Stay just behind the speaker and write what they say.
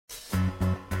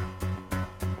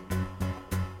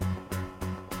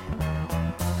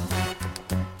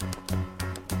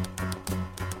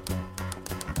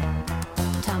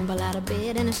tumble out of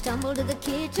bed and I stumble to the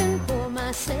kitchen, pour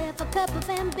myself a cup of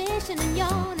ambition and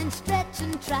yawn and stretch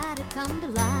and try to come to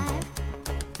life.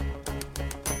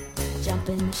 Jump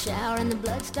in the shower and the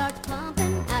blood starts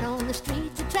pumping. Out on the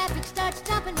streets the traffic starts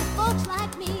jumping with folks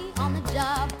like me on the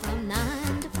job from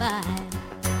 9 to 5.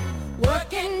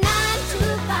 Working 9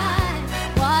 to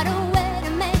 5, what a way to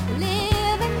make a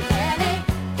living, barely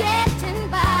getting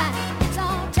by. It's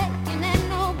all taking and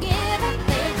no giving,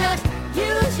 they just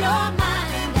use your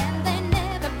mind and they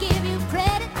never give you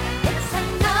credit. It's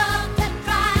enough to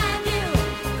drive you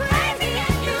crazy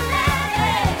and you let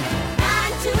it.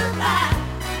 9 to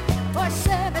 5, for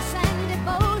service and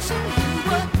devotion, you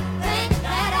would think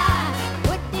that I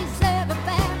would deserve a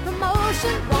fair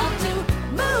promotion. Want to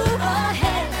move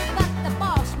ahead, but the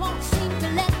boss won't seem to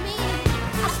let me.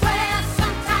 I swear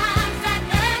sometimes that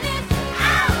man is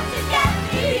out to get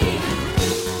me.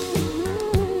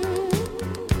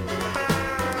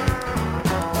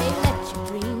 They let you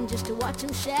dream just to watch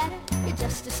him shatter. You're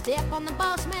just a step on the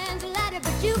boss man's ladder,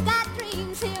 but you got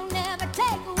dreams he'll never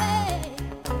take away.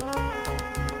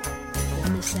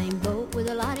 In the same boat with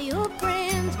a lot of your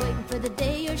friends, waiting for the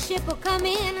day your ship will come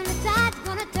in and the tide's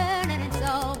gonna turn and it's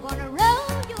all gonna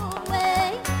roll your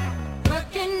way.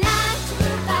 Working 9 to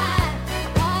 5,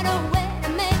 what a way to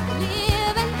make a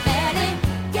living, barely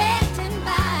getting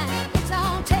by. It's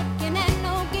all taking and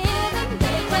no giving,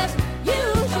 they just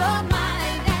use your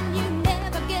mind and you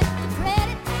never get the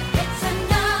credit. It's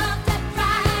enough to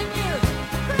drive you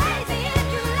crazy if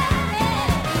you let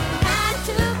it. 9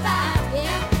 to 5,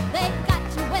 yeah, they got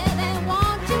you where they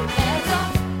want you. There's a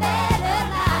better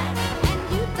life, and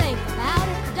you think about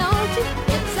it, don't you?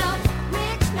 It's a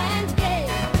rich man's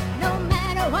game, no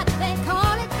matter what they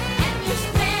call it, and you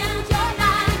spend your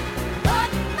life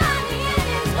putting money in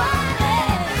his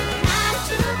wallet. 9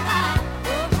 to 5,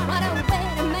 oh, what a way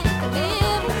to make a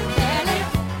living, barely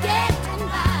getting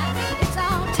by. It's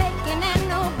all taking and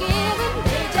no giving,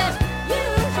 they just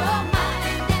use your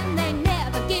mind and they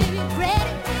never give you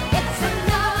credit. It's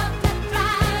enough to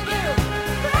drive you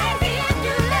crazy if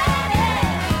you let it.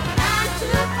 9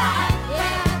 to 5,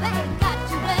 yeah, they got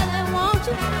you where they want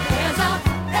you. There's a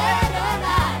better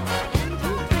life, and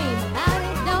you dream about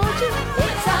it, don't you?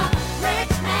 It's a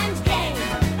rich man's game,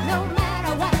 no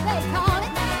matter what they call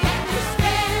it, and you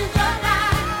spend your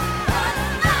life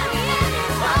putting money in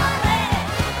his wallet.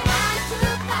 9 to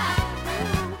 5,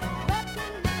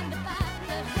 working 9 to 5,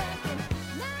 just working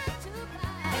 9 to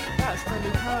 5. That's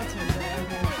Dolly Parton there,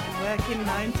 working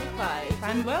 9 to 5.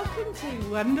 And welcome to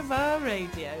Wunderbar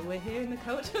Radio. We're here in the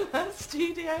Culture Lab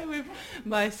studio with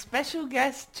my special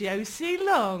guest, Josie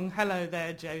Long. Hello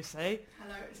there, Josie.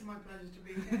 Hello, it's my pleasure to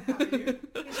be here.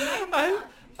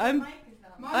 How are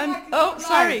you?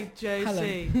 Sorry,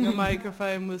 Josie. Your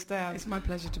microphone was down. It's my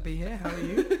pleasure to be here. How are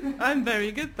you? I'm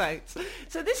very good, thanks.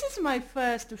 So this is my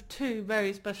first of 2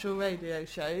 very special radio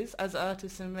shows as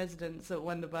artists in residence at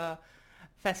Wunderbar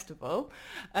Festival.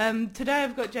 Today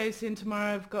I've got Josie and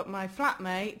tomorrow I've got my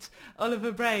flatmate,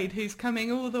 Oliver Braid, who's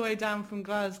coming all the way down from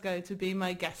Glasgow to be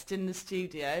my guest in the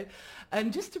studio.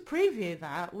 And just to preview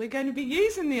that, we're going to be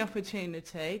using the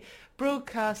opportunity,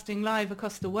 broadcasting live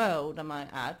across the world, I might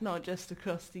add, not just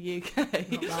across the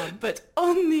UK, but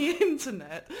on the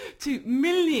internet to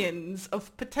millions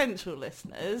of potential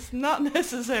listeners, not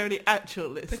necessarily actual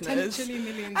listeners. Potentially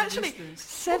millions Actually, of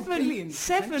listeners.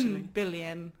 7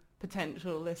 billion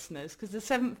potential listeners, because the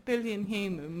 7th billion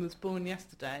human was born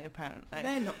yesterday, apparently.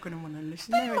 They're not going to want to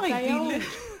listen. They They're a might day old.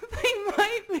 they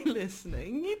might be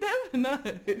listening. You never know.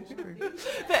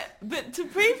 But to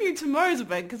preview tomorrow's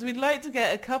event, because we'd like to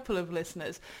get a couple of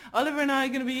listeners, Oliver and I are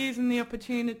going to be using the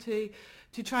opportunity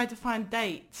to try to find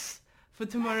dates for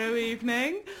tomorrow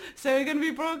evening. So we're going to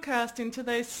be broadcasting to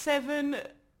those 7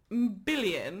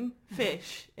 billion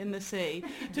fish in the sea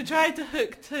to try to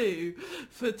hook 2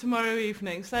 for tomorrow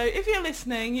evening. So if you're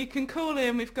listening, you can call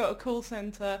in. We've got a call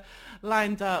centre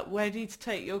lined up ready to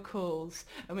take your calls,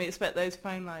 and we expect those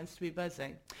phone lines to be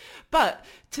buzzing. But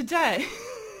today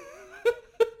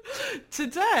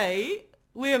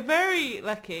we are very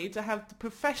lucky to have the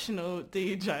professional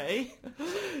DJ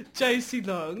Josie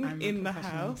Long I'm in a the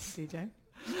professional house. DJ.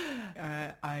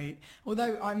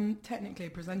 Although I'm technically a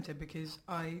presenter because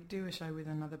I do a show with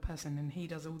another person and he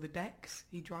does all the decks.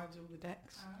 He drives all the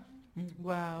decks.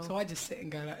 Wow. So I just sit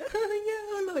and go like,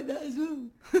 oh yeah, I like that as well.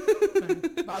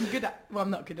 But I'm good at, well,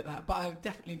 I'm not good at that, but I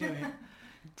definitely do it.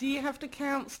 Do you have to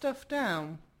count stuff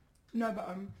down? No,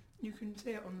 but you can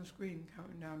see it on the screen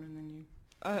counting down and then you...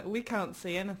 We can't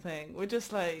see anything. We're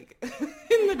just like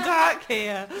in the dark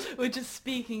here. We're just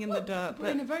speaking in the dark.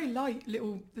 But in a very light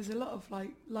little, there's a lot of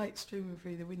like light streaming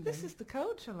through the window. This is the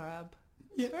Culture Lab.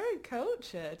 It's very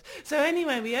cultured. So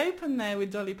anyway, we opened there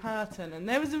with Dolly Parton, and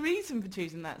there was a reason for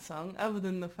choosing that song, other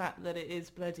than the fact that it is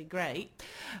bloody great.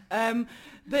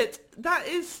 But that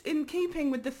is in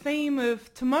keeping with the theme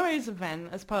of tomorrow's event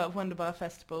as part of Wunderbar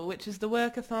Festival, which is the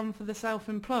Workathon for the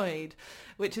Self-Employed,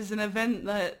 which is an event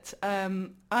that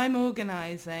I'm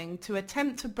organising to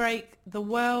attempt to break the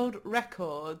world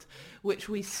record, which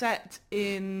we set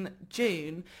in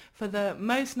June, for the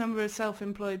most number of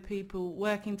self-employed people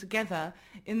working together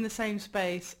in the same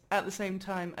space at the same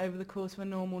time over the course of a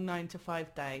normal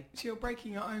 9-to-5 day. So you're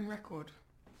breaking your own record?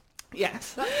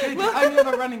 Yes. That's good. You're only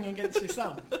ever running against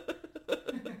yourself.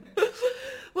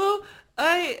 Well,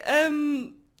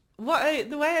 the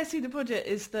way I see the project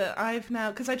is that I've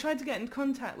now, because I tried to get in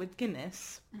contact with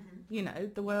Guinness, you know,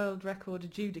 the world record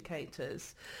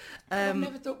adjudicators. I've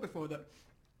never thought before that.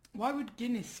 Why would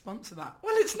Guinness sponsor that?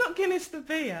 Well, it's not Guinness the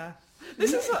beer.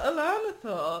 This is what Alana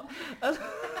thought.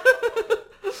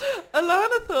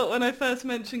 Alana thought when I first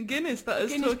mentioned Guinness that I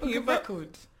was Guinness talking Book of about...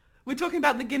 Records. We're talking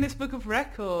about the Guinness Book of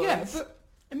Records. Yeah, but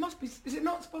it must be... Is it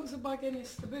not sponsored by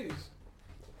Guinness the booze?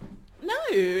 No,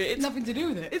 it's Nothing to do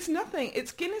with it. It's nothing.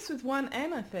 It's Guinness with one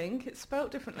N, I think. It's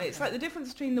spelt differently. Okay. It's like the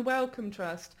difference between the Wellcome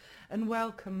Trust and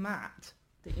Welcome Matt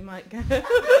that you might get.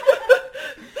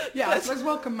 Yeah, I suppose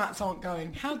Welcome Mats aren't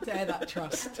going. How dare that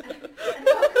trust? And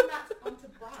Welcome Matt's onto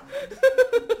brand.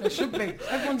 There should be.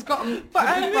 Everyone's got them.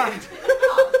 But brand.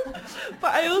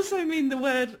 But I also mean the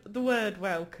word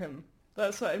welcome.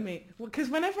 That's what I mean. Because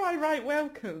whenever I write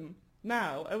welcome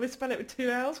now, I would spell it with 2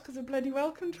 L's because of bloody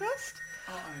Welcome Trust.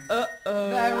 Uh-oh.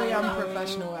 Very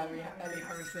unprofessional, Ellie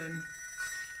Harrison.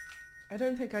 I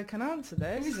don't think I can answer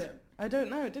this. Who is it? I don't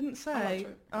know. It didn't say.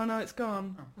 Oh no, it's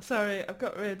gone. Oh. Sorry, I've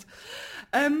got rid.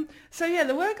 So yeah,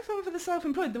 the Workathon for the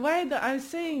Self-Employed. The way that I'm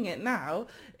seeing it now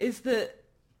is that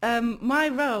my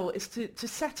role is to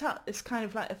set up this kind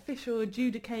of like official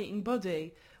adjudicating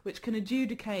body, which can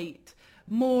adjudicate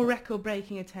more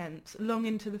record-breaking attempts long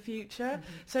into the future. Mm-hmm.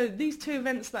 So these two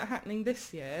events that are happening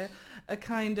this year are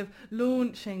kind of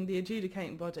launching the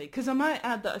adjudicating body. Because I might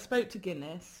add that I spoke to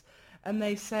Guinness, and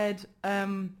they said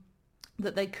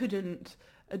that they couldn't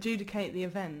adjudicate the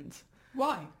event.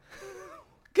 Why?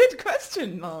 Good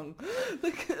question, Long.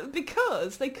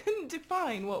 Because they couldn't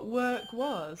define what work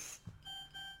was.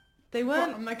 They weren't...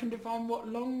 What, and they can define what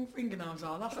long fingernails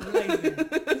are? That's lazy.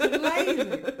 It's lazy.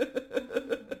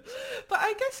 But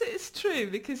I guess it's true,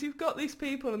 because you've got these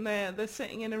people and they're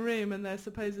sitting in a room and they're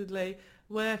supposedly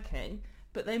working,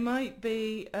 but they might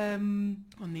be... on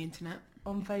the internet.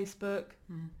 On Facebook,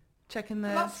 checking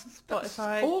their That's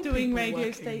Spotify, doing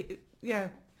radio station. Yeah,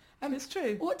 it's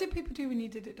true. What did people do when you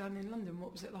did it down in London?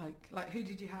 What was it like? Like, who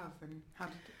did you have and how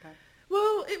did it go?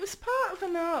 Well, it was part of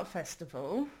an art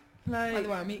festival. Like, by the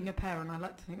way, I'm eating a pear and I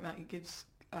like to think that it gives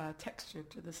texture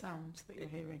to the sounds that you're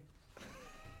hearing.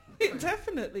 It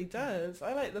definitely does.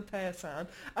 I like the pear sound.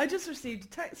 I just received a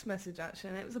text message actually,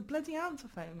 and it was a bloody answer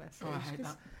phone message. Oh, I hate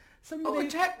that. Somebody...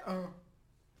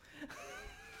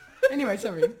 Anyway,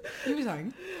 sorry. You were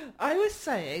saying? I was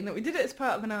saying that we did it as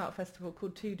part of an art festival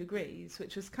called 2 Degrees,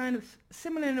 which was kind of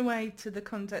similar in a way to the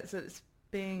context that it's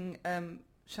being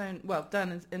shown, well,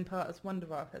 done in part as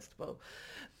Wunderbar Festival.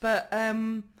 But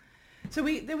so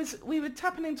we were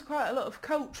tapping into quite a lot of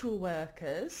cultural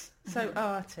workers, so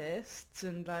artists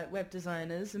and like web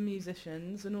designers and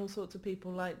musicians and all sorts of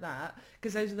people like that,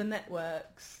 because those are the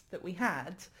networks that we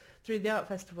had through the art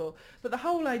festival. But the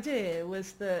whole idea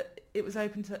was that it was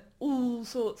open to all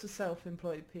sorts of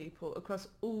self-employed people across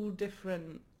all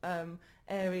different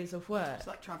areas of work. It's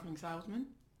like travelling salesman.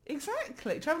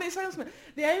 Exactly, travelling salesman.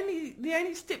 The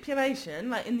only stipulation,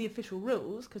 like in the official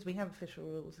rules, because we have official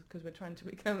rules, because we're trying to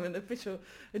become an official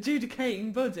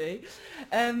adjudicating body,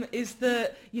 is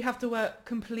that you have to work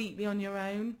completely on your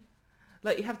own.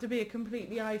 Like, you have to be a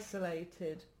completely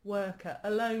isolated worker,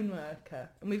 a lone worker.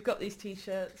 And we've got these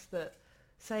T-shirts that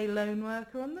say lone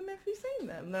worker on them. Have you seen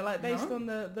them? They're like based on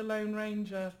the Lone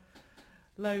Ranger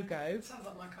logo. Sounds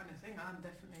like my kind of thing. I'm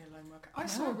definitely a lone worker. I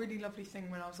saw a really lovely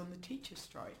thing when I was on the teacher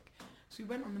strike. So we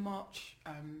went on the march,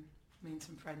 me and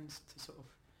some friends, to sort of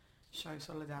show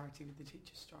solidarity with the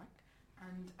teacher strike.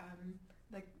 And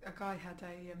a guy had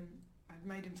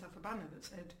made himself a banner that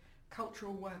said,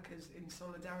 "Cultural workers in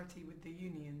solidarity with the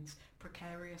unions,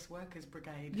 Precarious Workers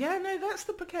Brigade." Yeah, no, that's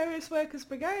the Precarious Workers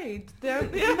Brigade.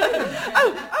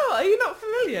 Oh, are you not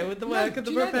familiar with the work of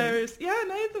the Precarious? Yeah, I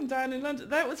know them down in London.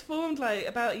 That was formed like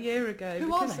about a year ago.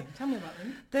 Who are they? Tell me about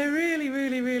them. They're really,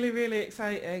 really, really, really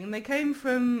exciting. And they came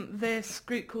from this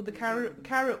group called the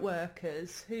Carrot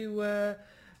Workers, who were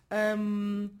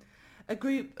a a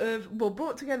group of, well,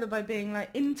 brought together by being like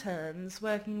interns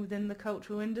working within the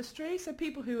cultural industry, so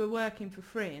people who are working for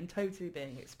free and totally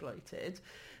being exploited.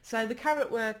 So the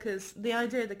carrot workers, the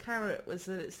idea of the carrot was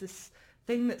that it's this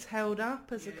thing that's held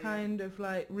up as a kind of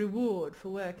like reward for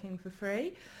working for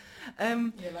free.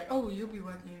 Like, oh, you'll be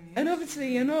working in the and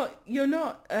obviously you're not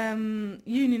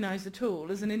unionised at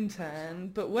all as an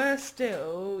intern, but worse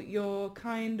still, you're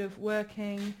kind of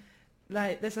working,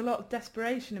 like, there's a lot of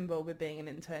desperation involved with being an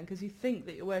intern because you think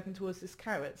that you're working towards this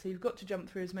carrot, so you've got to jump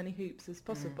through as many hoops as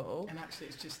possible. And actually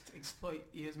it's just exploit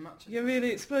you as much as you're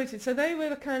really exploited. So they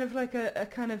were kind of like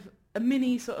a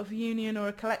mini sort of union or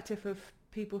a collective of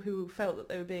people who felt that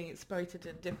they were being exploited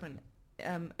in different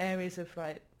areas of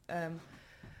like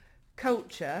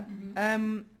culture.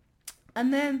 And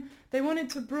then they wanted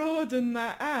to broaden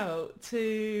that out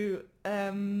to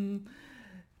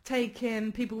take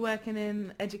in people working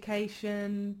in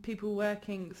education, people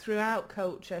working throughout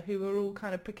culture who were all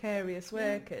kind of precarious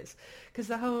workers, because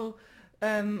the whole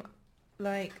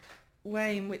like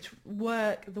way in which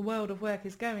the world of work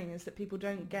is going is that people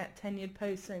don't get tenured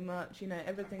posts so much, you know,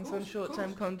 everything's on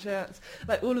short-term contracts,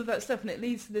 like all of that stuff, and it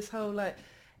leads to this whole like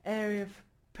area of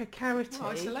precarity. Well,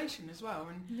 isolation as well,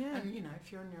 and you know,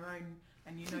 if you're on your own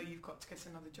and you know you've got to get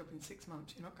another job in 6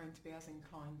 months, you're not going to be as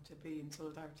inclined to be in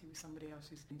solidarity with somebody else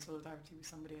who's in solidarity with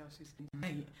somebody else who's in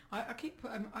me. I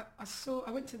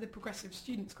went to the Progressive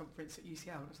Students Conference at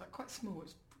UCL. It was like quite small. It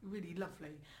was really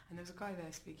lovely, and there was a guy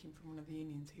there speaking from one of the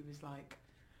unions who was like,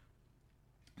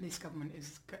 this government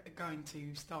is going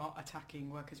to start attacking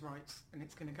workers' rights, and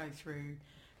it's going to go through,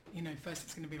 you know, first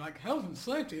it's going to be like health and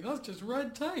safety, that's just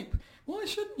red tape. Why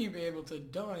shouldn't you be able to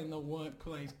die in the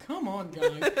workplace? Come on,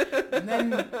 guys. and then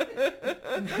next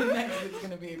it's going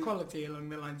to be equality along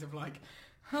the lines of like,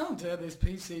 how dare this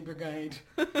PC brigade?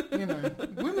 You know,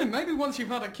 women, maybe once you've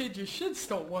had a kid you should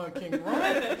stop working,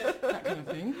 right? That kind of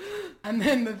thing. And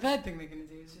then the third thing they're going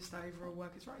to do is just overall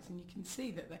workers' rights, and you can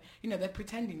see that they're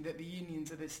pretending that the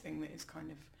unions are this thing that is kind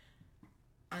of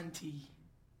anti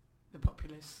the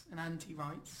populace and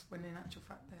anti-rights, when in actual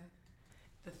fact they're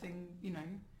the thing, you know,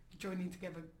 joining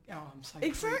together. Oh, I'm so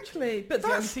exactly, but it's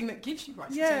the only thing that gives you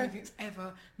rights. It's the only thing that's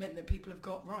ever meant that people have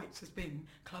got rights has been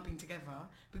clubbing together,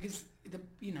 because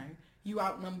you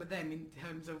outnumber them in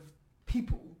terms of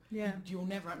people. Yeah, you'll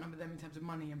never outnumber them in terms of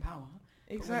money and power.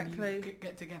 Exactly. But when you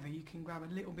get together, you can grab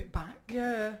a little bit back.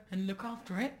 Yeah, and look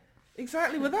after it.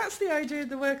 Exactly. Well, that's the idea of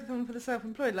the workathon for the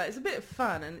self-employed. Like, it's a bit of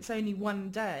fun, and it's only one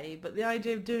day, but the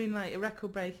idea of doing like a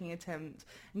record-breaking attempt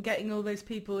and getting all those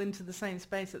people into the same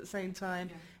space at the same time,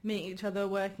 meeting each other,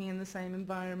 working in the same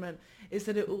environment, is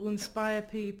that it will inspire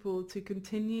people to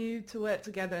continue to work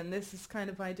together. And this is kind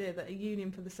of idea that a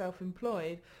union for the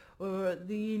self-employed or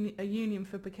a union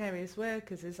for precarious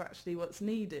workers is actually what's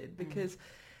needed, because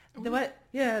the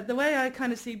way I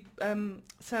kind of see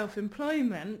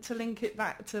self-employment, to link it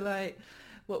back to like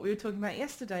what we were talking about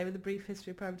yesterday with the brief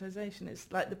history of privatisation, is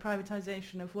like the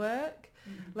privatisation of work.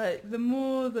 Like, the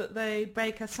more that they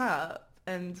break us up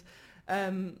and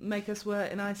make us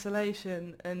work in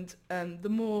isolation, and the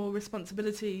more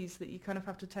responsibilities that you kind of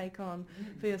have to take on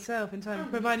for yourself in terms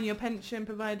of providing your pension,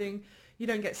 providing you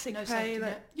don't get sick pay.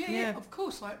 Like, of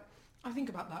course. Like, I think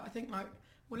about that. I think like,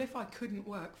 well, if I couldn't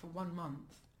work for 1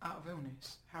 month out of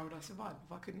illness, how would I survive?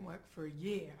 If I couldn't work for a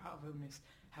year out of illness,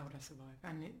 how would I survive?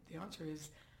 And the answer is,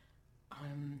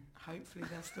 hopefully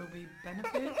there'll still be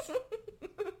benefits.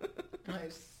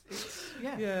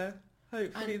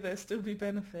 Hopefully there'll still be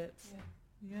benefits.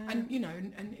 And you know,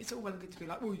 and it's all well and good to be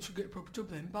like, well, you should get a proper job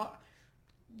then, but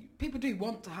people do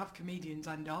want to have comedians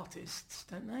and artists,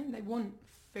 don't they? They want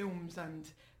films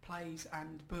and plays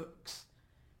and books.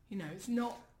 You know, it's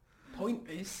not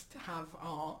pointless to have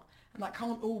art. And that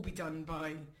can't all be done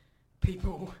by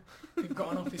people who've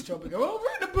got an office job and go, I'll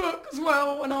read a book as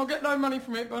well and I'll get no money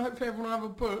from it, but hopefully everyone will have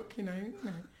a book, you know.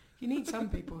 You need some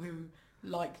people who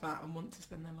like that and want to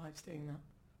spend their lives doing that.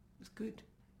 It's good.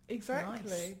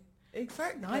 Exactly. Nice.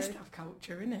 Exactly. It's nice to have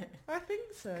culture, isn't it? I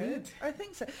think so. Good. I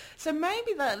think so. So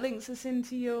maybe that links us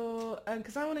into your,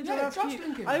 because I wanted to ask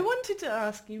you, I wanted to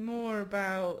ask you more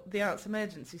about the Arts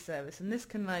Emergency Service, and this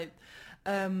can like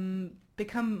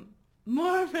become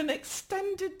more of an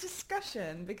extended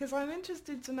discussion, because I'm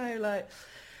interested to know, like,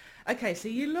 okay, so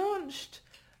you launched,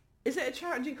 is it a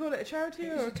charity? Do you call it a charity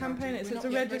or a campaign? It's a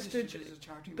registered as a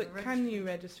charity, but can you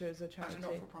register as a charity? As a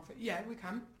not-for-profit? Yeah, we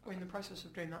can. We're in the process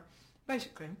of doing that.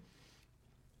 Basically,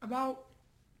 about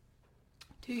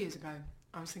 2 years ago,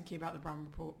 I was thinking about the Brown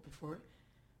Report before it.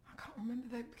 I can't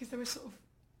remember because there was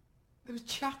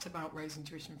chat about raising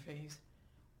tuition fees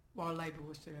while Labour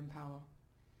was still in power,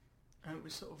 and it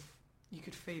was sort of, you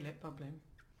could feel it bubbling.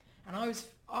 And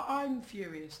I'm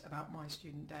furious about my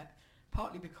student debt,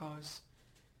 partly because,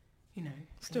 you know...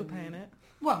 Still paying it.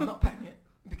 Well, I'm not paying it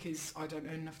because I don't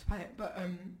earn enough to pay it, but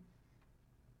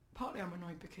partly I'm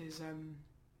annoyed because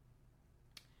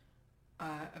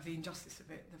of the injustice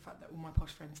of it, the fact that all my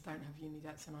posh friends don't have uni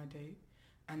debts and I do,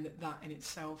 and that in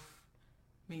itself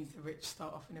means the rich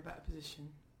start off in a better position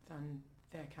than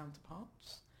their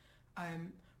counterparts.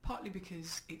 Partly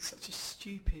because it's such a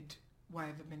stupid way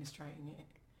of administrating it,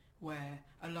 where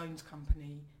a loans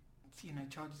company, you know,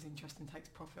 charges interest and takes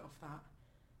profit off that,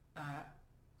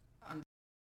 and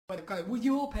where they go, well,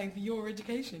 you're paying for your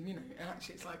education, you know, and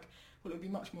actually it's like, well, it would be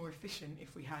much more efficient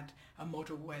if we had a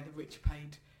model where the rich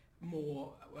paid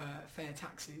more fair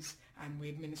taxes and we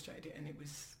administrated it and it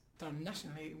was done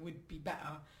nationally. It would be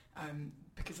better,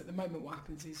 because at the moment what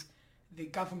happens is the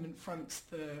government fronts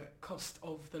the cost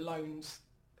of the loans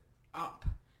up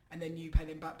and then you pay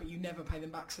them back, but you never pay them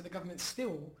back, so the government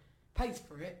still pays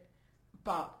for it,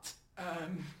 but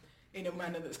in a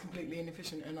manner that's completely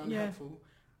inefficient and unhelpful,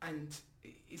 and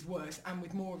is worse, and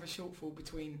with more of a shortfall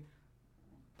between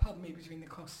the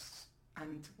costs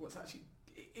and what's actually...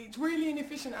 It's really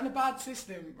inefficient and a bad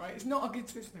system, right? It's not a good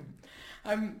system.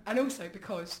 And also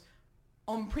because,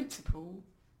 on principle,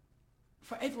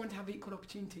 for everyone to have equal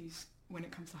opportunities when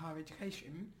it comes to higher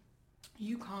education,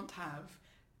 you can't have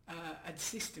a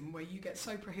system where you get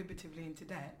so prohibitively into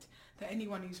debt that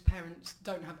anyone whose parents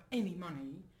don't have any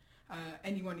money,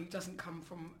 anyone who doesn't come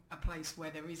from a place where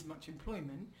there is much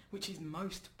employment, which is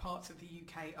most parts of the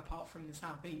UK apart from the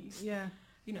southeast,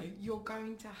 you know, you're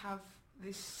going to have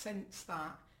this sense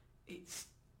that it's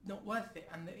not worth it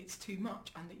and that it's too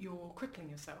much and that you're crippling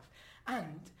yourself.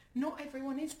 And not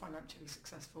everyone is financially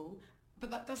successful,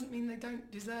 but that doesn't mean they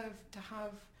don't deserve to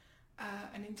have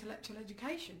an intellectual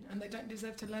education, and they don't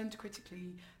deserve to learn to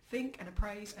critically think and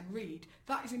appraise and read.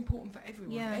 That is important for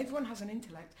everyone. Yeah. Everyone has an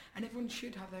intellect, and everyone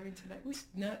should have their intellect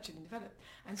nurtured and developed.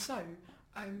 And so,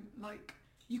 like,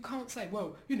 you can't say,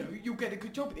 well, you know, you'll get a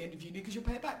good job at the end of uni because you'll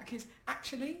pay it back, because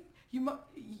actually you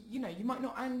might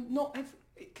not, and not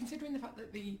considering the fact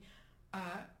that the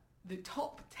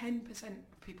top 10%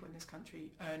 of people in this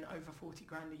country earn over 40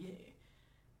 grand a year,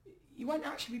 you won't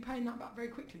actually be paying that back very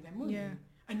quickly then, will you?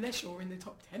 Unless you're in the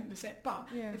top 10%. But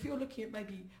if you're looking at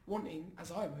maybe wanting,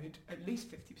 as I would, at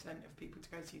least 50% of people to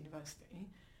go to university,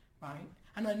 right?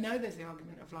 And I know there's the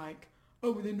argument of like,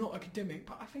 oh, well, they're not academic,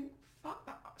 but I think,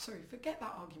 forget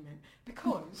that argument,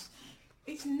 because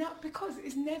it's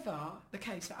never the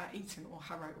case that at Eton or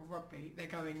Harrow or Rugby they're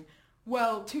going,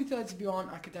 well, 2/3 of you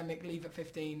aren't academic, leave at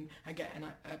 15 and get an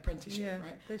apprenticeship,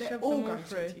 right? They're all going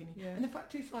through uni. And the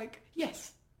fact is, like,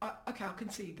 yes, okay, I'll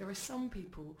concede there are some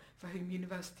people for whom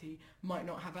university might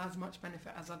not have as much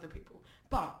benefit as other people.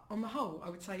 But on the whole,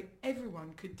 I would say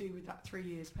everyone could do with that 3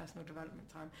 years personal development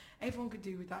time. Everyone could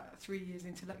do with that 3 years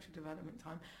intellectual development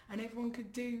time. And everyone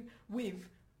could do with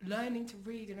learning to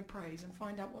read and appraise and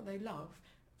find out what they love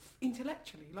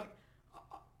intellectually. Like,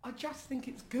 I just think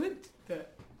it's good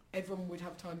that everyone would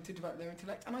have time to develop their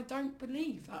intellect. And I don't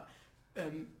believe that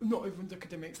not everyone's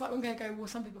academic. It's like when they go, well,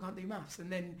 some people can't do maths,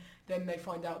 and then they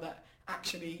find out that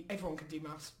actually everyone can do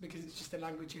maths because it's just a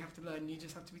language you have to learn and you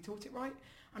just have to be taught it right.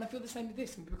 And I feel the same with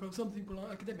this, and because some people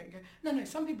aren't academic, go, no,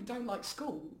 some people don't like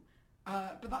school,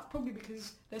 but that's probably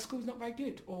because their school's not very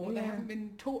good, or they haven't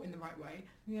been taught in the right way.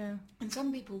 And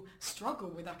some people struggle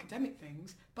with academic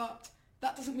things, but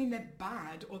that doesn't mean they're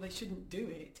bad or they shouldn't do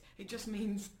it. It just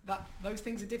means that those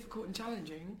things are difficult and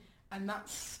challenging, and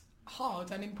that's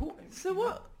hard and important. So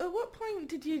at what point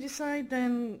did you decide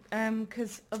then,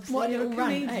 because obviously you're a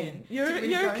comedian.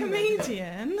 comedian. You're a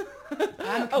comedian.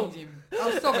 I'm a comedian.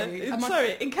 Oh, sorry.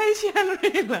 Sorry, in case you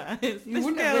hadn't realised. You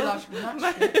wouldn't have realised from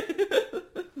that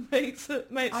shit. makes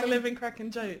a living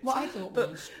cracking jokes. What I thought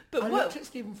was, I looked at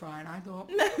Stephen Fry and I thought,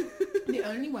 the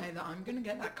only way that I'm going to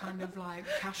get that kind of like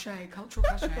cultural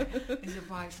cachet, is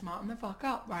if I smarten the fuck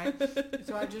up, right?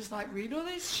 So I just like read all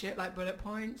this shit, like bullet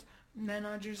points, and then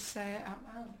I just say it out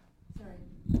loud. Sorry.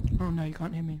 Oh no, you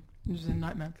can't hear me. It was a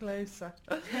nightmare. Closer.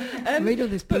 Read all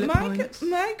this bullet points.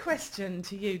 My question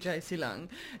to you, Josie Long,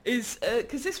 is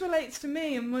because this relates to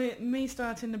me and me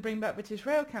starting the Bring Back British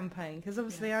Rail campaign, because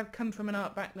obviously I've come from an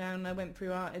art background. I went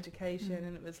through art education,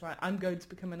 and it was like, I'm going to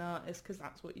become an artist because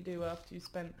that's what you do after you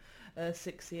spent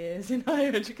 6 years in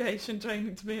higher education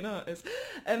training to be an artist.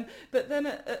 But then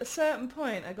at a certain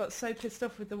point, I got so pissed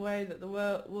off with the way that the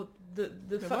world,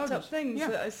 the fucked up things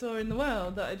that I saw in the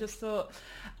world, that I just thought,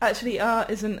 actually,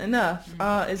 art isn't enough.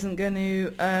 Art isn't going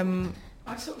to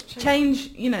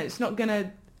change. You know, it's not going to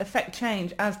affect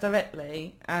change as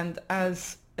directly and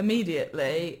as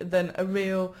immediately than a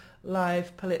real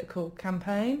live political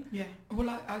campaign. Yeah. Well,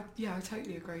 I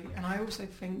totally agree. And I also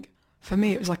think, for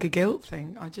me, it was like a guilt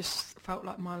thing. I just felt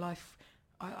like my life,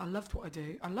 I loved what I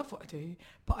do. I love what I do.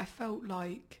 But I felt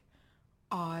like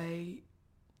I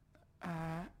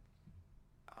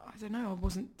don't know, I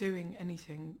wasn't doing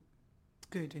anything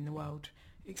good in the world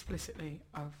explicitly.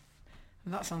 And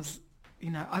that sounds,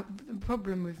 the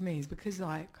problem with me is because,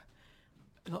 like,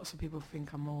 lots of people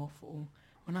think I'm awful.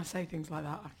 When I say things like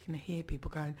that, I can hear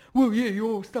people going, well, yeah,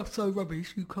 your stuff's so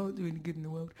rubbish, you can't do any good in the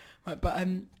world. Right, but, I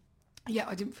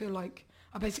didn't feel like,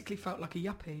 I basically felt like a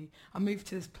yuppie. I moved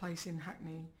to this place in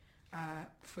Hackney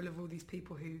full of all these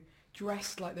people who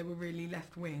dressed like they were really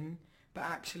left-wing, but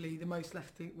actually the most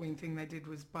left-wing thing they did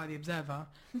was buy the Observer.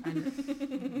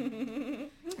 And,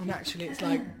 and actually it's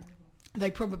like, they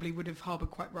probably would have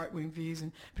harboured quite right-wing views,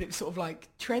 but it was sort of like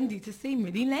trendy to seem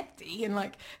really lefty, and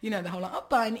like, the whole like, I'm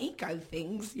buying eco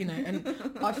things, and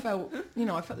I felt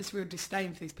this real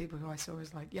disdain for these people who I saw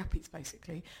as like yuppies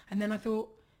basically. And then I thought,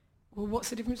 well, what's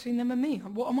the difference between them and me?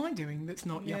 What am I doing that's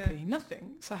not yuppie?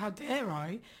 Nothing. So how dare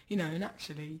I, and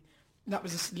actually that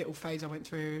was a little phase I went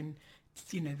through, and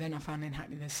then I found in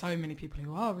Hackney there's so many people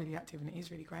who are really active, and it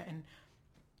is really great, and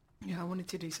I wanted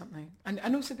to do something.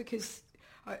 And also because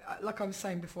like I was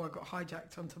saying before, I got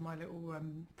hijacked onto my little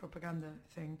propaganda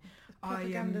thing.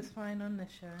 Propaganda's fine on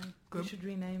this show. Good. We should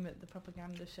rename it the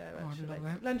Propaganda Show, actually. I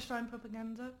love it. Lunchtime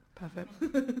Propaganda. Perfect.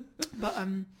 But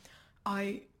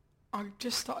I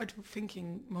just started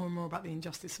thinking more and more about the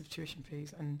injustice of tuition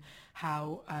fees and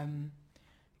how,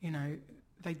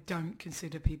 they don't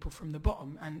consider people from the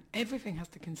bottom, and everything has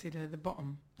to consider the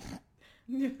bottom.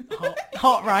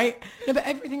 Hot, right? No, but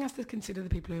everything has to consider the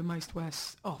people who are most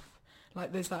worse off.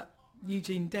 Like there's that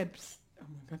Eugene Debs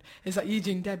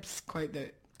quote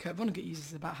that Kurt Vonnegut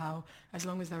uses about how as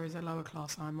long as there is a lower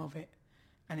class, I'm of it.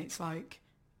 And it's like,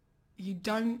 you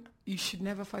should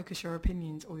never focus your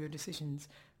opinions or your decisions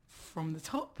from the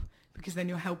top, because then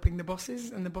you're helping the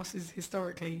bosses, and the bosses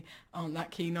historically aren't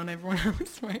that keen on everyone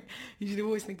else, right? You should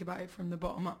always think about it from the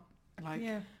bottom up. Like,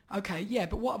 okay, yeah,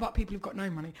 but what about people who've got no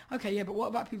money? Okay, yeah, but what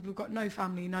about people who've got no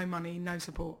family, no money, no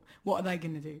support? What are they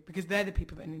going to do? Because they're the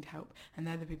people that need help, and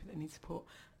they're the people that need support.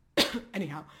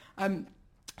 Anyhow,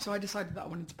 so I decided that I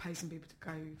wanted to pay some people to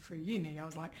go through uni. I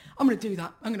was like, I'm going to do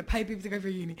that. I'm going to pay people to go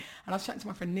through uni. And I was chatting to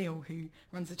my friend Neil, who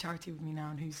runs the charity with me now,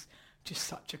 and who's just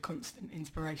such a constant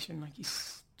inspiration. Like,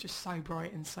 he's just so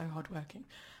bright and so hardworking.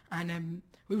 And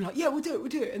we were like, yeah, we'll do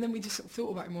it. And then we just sort of thought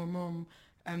about it more and more.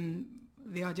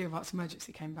 The idea of Arts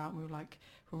Emergency came about, and we were like,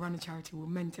 we'll run a charity, we'll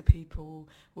mentor people,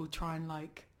 we'll try and,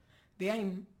 like, the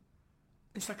aim,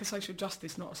 it's like a social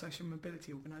justice, not a social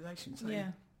mobility organisation. So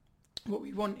what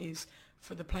we want is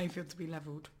for the playing field to be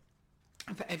levelled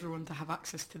and for everyone to have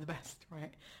access to the best,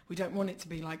 right? We don't want it to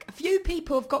be like, a few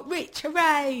people have got rich,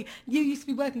 hooray! You used to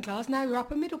be working class, now you're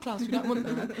upper middle class. We don't want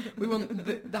that. We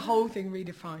want the whole thing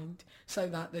redefined so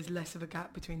that there's less of a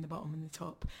gap between the bottom and the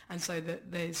top, and so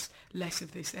that there's less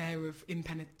of this air of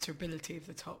impenetrability of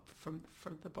the top from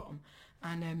the bottom.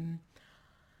 And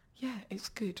it's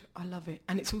good. I love it.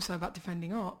 And it's also about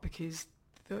defending art, because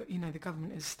the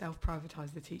government has stealth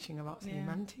privatised the teaching of arts and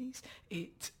humanities.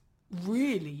 It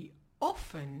really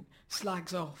often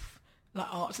slags off like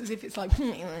arts as if it's like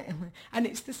and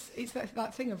it's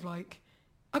that thing of like,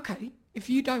 okay, if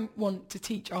you don't want to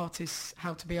teach artists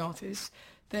how to be artists,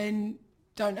 then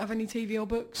don't have any TV or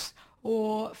books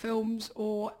or films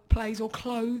or plays or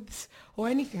clothes or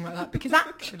anything like that, because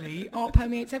actually art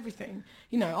permeates everything.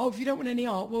 If you don't want any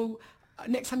art, well,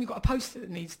 next time you've got a poster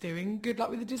that needs doing, good luck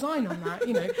with the design on that.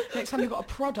 Next time you've got a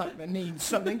product that needs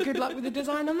something, good luck with the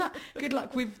design on that. Good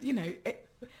luck with,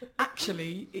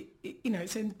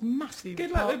 it's a massive...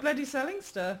 Good luck with bloody selling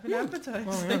stuff and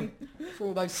advertising. For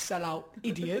all those sellout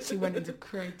idiots who went into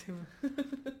creative...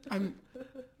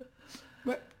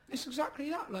 but it's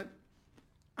exactly that. Like,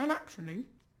 and actually,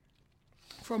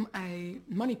 from a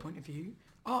money point of view,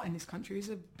 art in this country is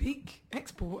a big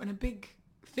export and a big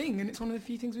thing, and it's one of the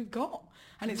few things we've got,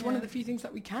 and it's one of the few things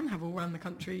that we can have all around the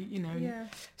country,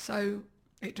 so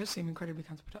it does seem incredibly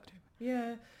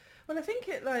counterproductive. Well, I think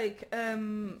it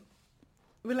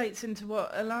relates into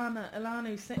what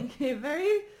Alana's sitting here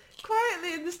very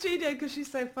quietly in the studio, because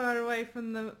she's so far away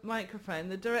from the microphone,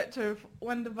 the director of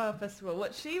Wunderbar Festival,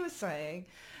 what she was saying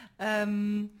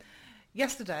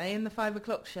yesterday in the 5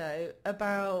 o'clock show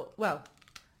about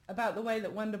the way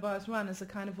that Wunderbar is run as a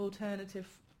kind of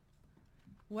alternative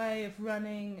way of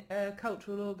running a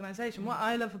cultural organisation. What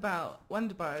I love about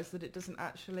Wunderbar is that it doesn't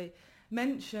actually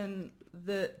mention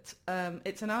that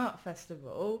it's an art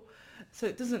festival, so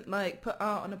it doesn't like put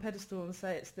art on a pedestal and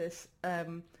say it's this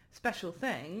special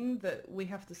thing that we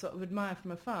have to sort of admire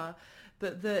from afar,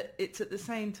 but that it's at the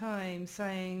same time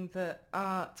saying that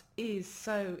art is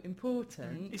so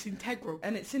important. It's integral.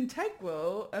 And it's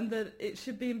integral, and that it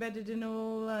should be embedded in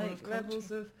all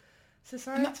levels of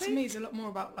society. And that to me is a lot more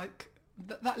about like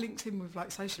that links in with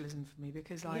like socialism for me,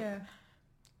 because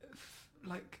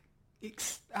like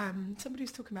somebody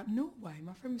was talking about Norway.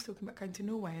 My friend was talking about going to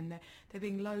Norway, and there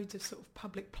being loads of sort of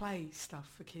public play stuff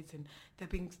for kids, and there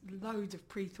being loads of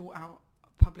pre-thought out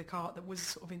public art that was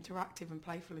sort of interactive and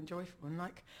playful and joyful. And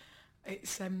like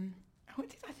it's I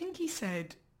think he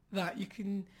said that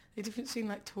the difference between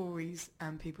like Tories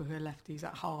and people who are lefties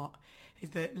at heart is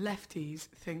that lefties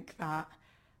think that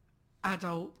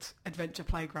adult adventure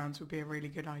playgrounds would be a really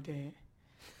good idea,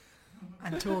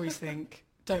 and Tories think,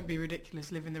 don't be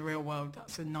ridiculous, live in the real world,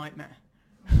 that's a nightmare.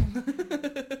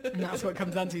 And that's what it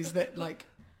comes down to, is that like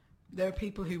there are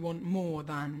people who want more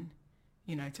than,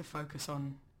 you know, to focus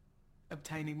on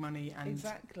obtaining money and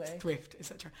thrift,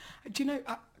 etc. Do you know,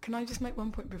 can I just make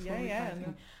one point before we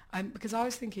go? Because I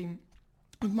was thinking,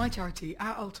 with my charity,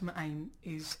 our ultimate aim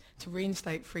is to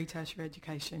reinstate free tertiary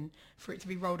education, for it to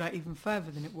be rolled out even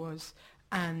further than it was,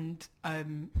 and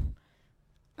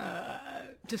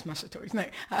just mash the Tories. No,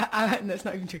 that's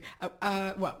not even true.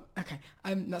 Well, okay,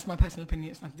 that's my personal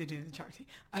opinion. It's nothing to do with the charity.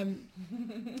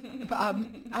 But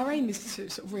our aim is to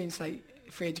sort of reinstate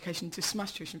free education, to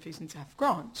smash tuition fees and to have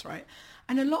grants, right?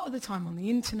 And a lot of the time on the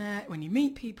internet, when you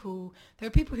meet people, there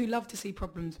are people who love to see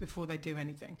problems before they do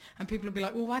anything. And people will be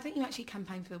like, well, why don't you actually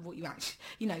campaign for what you actually,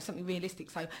 you know, something realistic?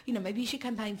 So, you know, maybe you should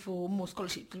campaign for more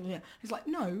scholarships. It's like,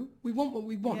 no, we want what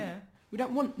we want. Yeah. We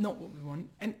don't want not what we want.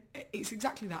 And it's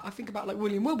exactly that. I think about like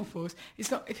William Wilberforce. It's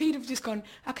not, if he'd have just gone,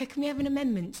 okay, can we have an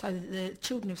amendment so that the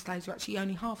children of slaves are actually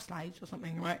only half slaves or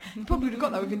something, right? He probably would have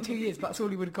got that within 2 years, but that's all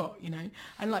he would have got, you know?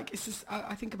 And like, it's just,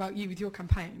 I think about you with your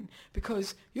campaign,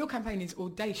 because your campaign is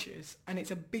audacious and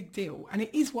it's a big deal. And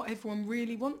it is what everyone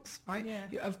really wants, right? Yeah.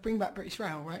 Of Bring Back British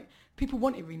Rail, right? People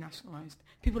want it renationalised.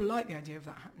 People like the idea of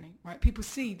that happening, right? People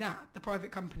see that the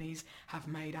private companies have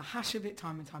made a hash of it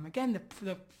time and time again.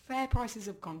 The fare prices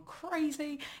have gone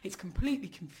crazy. It's completely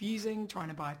confusing trying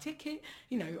to buy a ticket.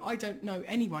 You know, I don't know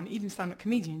anyone, even stand-up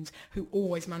comedians, who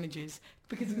always manages,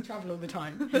 because we travel all the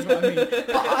time, is what I mean.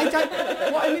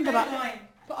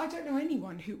 But I don't know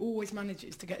anyone who always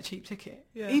manages to get a cheap ticket.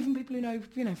 Yeah. Even people who know,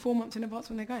 4 months in advance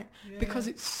when they're going. Yeah. Because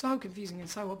it's so confusing and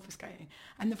so obfuscating.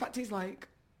 And the fact is, like,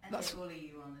 and they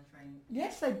bully you on the train.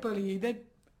 Yes, they bully you. But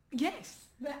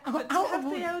to have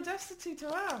the audacity to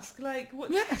ask, like,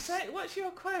 what's your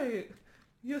quote?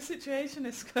 Your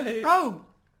situationist quote? Oh,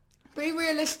 be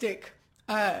realistic.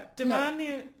 Demand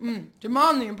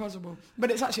the impossible. But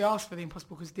it's actually ask for the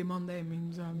impossible, because demander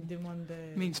means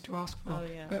means to ask for. Oh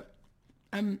yeah. But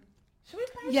should we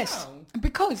play a song?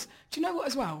 Because do you know what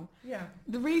as well? Yeah.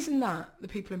 The reason that the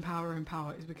people in power are in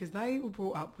power is because they were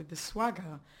brought up with the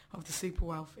swagger of the super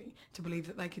wealthy to believe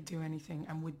that they could do anything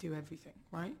and would do everything,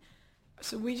 right?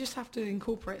 So we just have to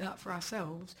incorporate that for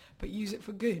ourselves, but use it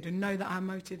for good, and know that our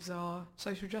motives are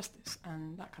social justice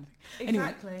and that kind of thing.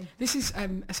 Exactly. Anyway, this is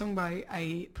a song by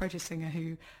a protest singer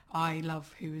who I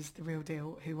love, who is the real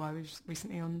deal, who I was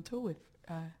recently on tour with,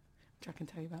 which I can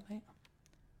tell you about later.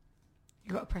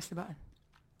 You've got to press the button.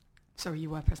 Sorry, you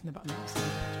were pressing the button.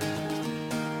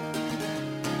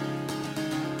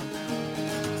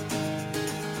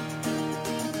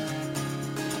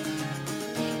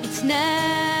 It's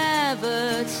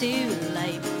never too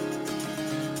late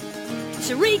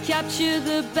to recapture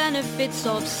the benefits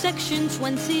of Section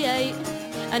 28,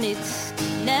 and it's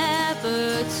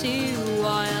never too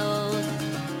wild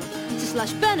to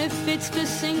slash benefits for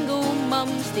single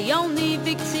mums. The only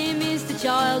victim is the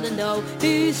child, and oh,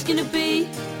 who's gonna be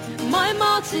my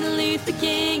Martin Luther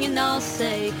King? And I'll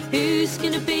say, who's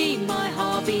gonna be my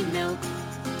Harvey Milk?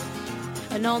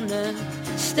 And on the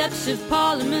steps of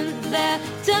Parliament they're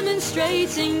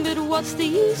demonstrating, but what's the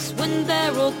use when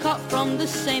they're all cut from the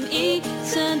same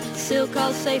Eton silk?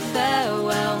 I'll say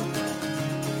farewell,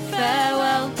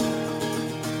 farewell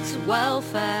to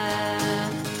welfare.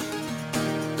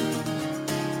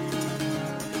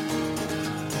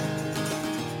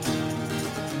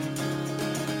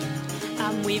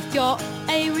 And we've got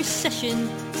a recession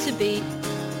to beat.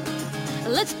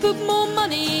 Let's put more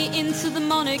money into the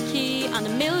monarchy and a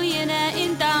millionaire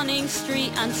in Downing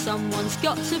Street, and someone's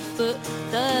got to foot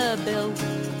the bill.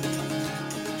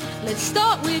 Let's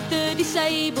start with the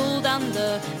disabled and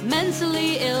the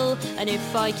mentally ill, and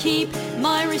if I keep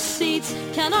my receipts,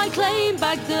 can I claim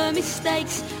back the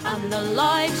mistakes and the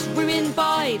lives ruined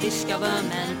by this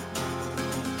government?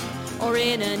 Or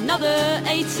in another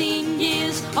 18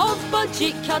 years of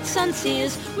budget cuts and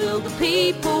tears, will the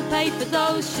people pay for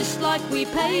those just like we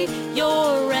pay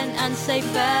your rent and say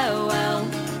farewell,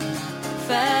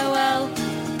 farewell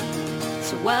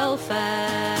to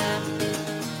welfare?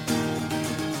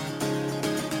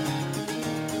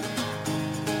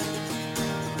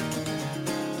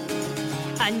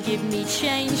 And give me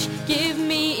change, give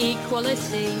me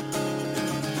equality.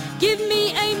 Give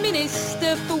me a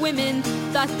minister for women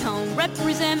that can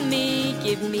represent me.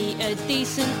 Give me a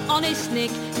decent, honest Nick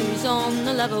who's on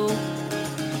the level.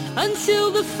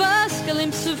 Until the first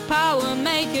glimpse of power,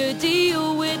 make a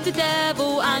deal with the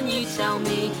devil. And you tell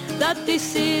me that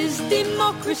this is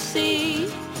democracy.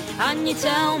 And you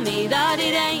tell me that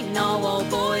it ain't no old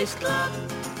boys club.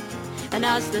 And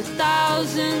as the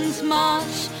thousands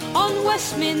march on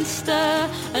Westminster,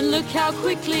 and look how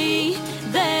quickly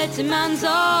their demands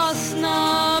are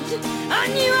snubbed.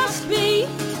 And you ask me,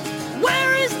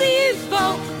 where is the youth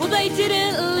vote? Well, they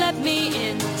didn't let me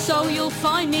in, so you'll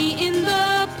find me in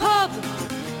the pub,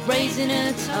 raising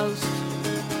a toast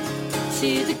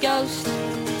to the ghost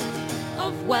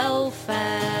of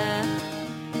welfare.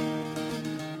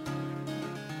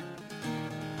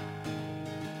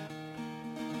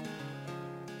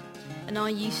 And I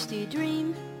used to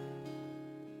dream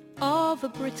of a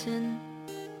Britain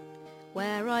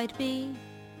where I'd be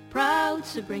proud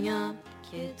to bring up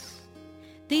kids.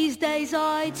 These days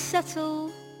I'd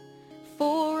settle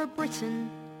for a Britain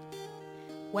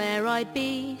where I'd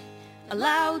be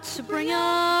allowed to bring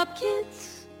up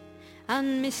kids.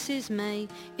 And Mrs. May,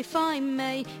 if I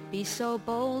may be so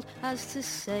bold as to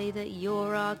say that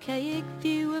your archaic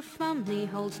view of family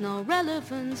holds no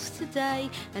relevance today.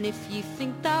 And if you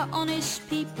think that honest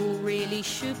people really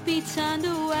should be turned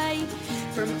away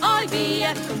from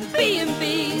IVF and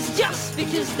B&Bs just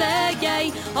because they're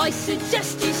gay, I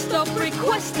suggest you stop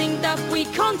requesting that we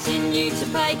continue to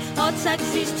pay our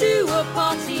taxes to a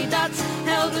party that's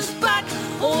held us back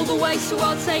all the way. So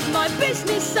I'll take my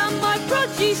business and my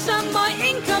produce and my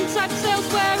income tax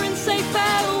elsewhere and say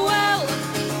farewell,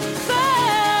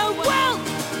 farewell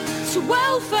to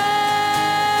welfare.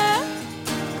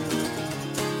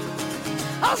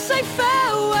 I'll say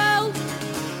farewell,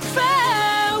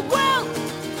 farewell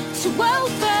to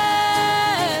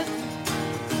welfare.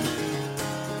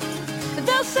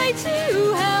 They'll say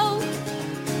to hell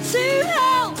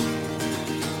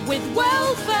with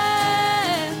welfare.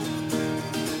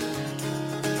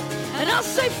 And I'll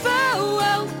say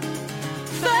farewell,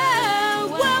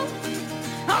 farewell.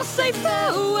 I'll say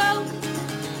farewell,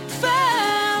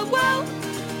 farewell.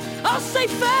 I'll say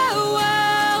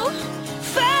farewell,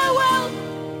 farewell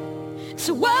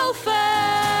to welfare.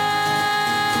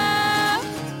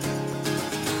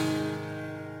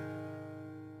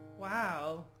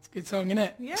 Wow. It's a good song, isn't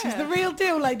it? Yeah. She's the real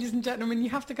deal, ladies and gentlemen. You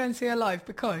have to go and see her live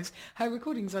because her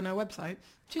recording's on her website.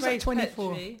 She's Grace like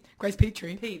 24. Petrie. Grace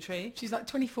Petrie. Petrie. She's like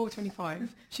 24,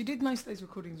 25. She did most of those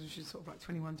recordings when she was sort of like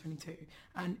 21, 22.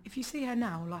 And if you see her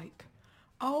now, like,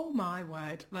 oh my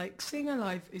word, like seeing her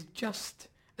live is just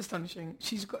astonishing.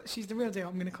 She's the real deal.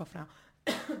 I'm going to cough now.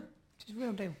 She's the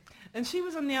real deal. And she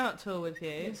was on the art tour with you.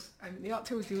 Yes. The art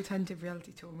tour was the alternative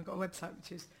reality tour, and we've got a website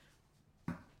which is,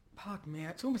 pardon me,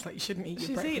 it's almost like you shouldn't eat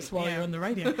your breakfast while you're on the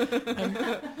radio.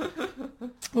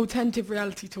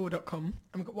 Alternativerealitytour.com, and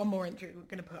we've got one more entry we're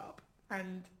going to put up,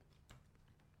 and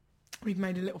we've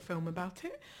made a little film about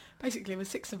it. Basically, there were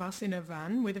 6 of us in a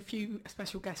van with a few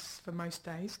special guests for most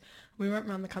days. We went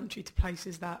around the country to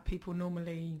places that people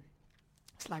normally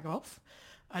slag off.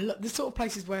 The sort of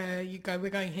places where you go, we're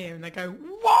going here, and they go,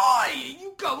 why are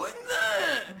you going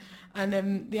there? And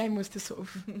the aim was to sort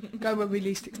of go where we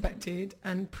least expected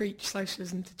and preach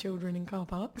socialism to children in car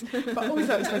parks. But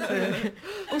also it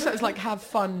was like have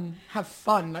fun,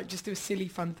 like just do a silly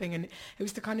fun thing. And it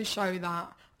was to kind of show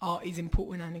that art is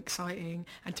important and exciting,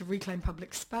 and to reclaim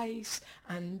public space,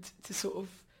 and to sort of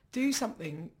do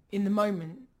something in the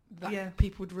moment that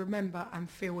people would remember and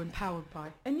feel empowered by.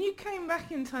 And you came back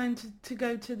in time to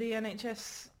go to the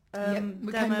NHS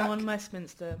demo on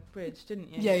Westminster Bridge,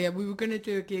 didn't you? Yeah, we were going to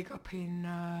do a gig up in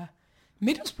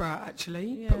Middlesbrough,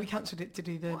 actually, but we cancelled it to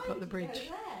do the Plot the Bridge.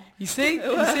 You see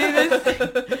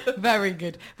this? Very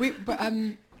good. We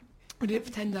did it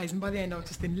for 10 days, and by the end I was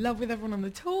just in love with everyone on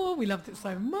the tour. We loved it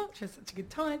so much. It was such a good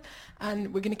time.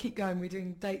 And we're going to keep going. We're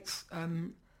doing dates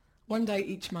one day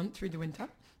each month through the winter.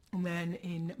 And then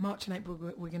in March and April,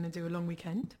 we're going to do a long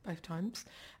weekend, both times.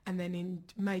 And then in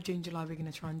May, June, July, we're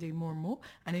going to try and do more and more.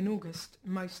 And in August,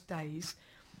 most days,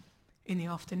 in the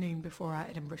afternoon before our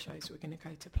Edinburgh shows, we're going to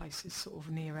go to places sort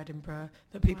of near Edinburgh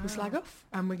that people slag off,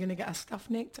 and we're going to get our stuff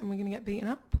nicked, and we're going to get beaten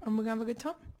up, and we're going to have a good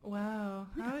time. Wow,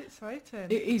 how exciting.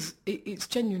 It is. It's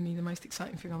genuinely the most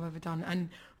exciting thing I've ever done. And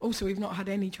also, we've not had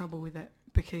any trouble with it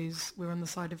because we're on the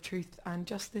side of truth and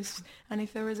justice. And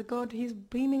if there is a God, he's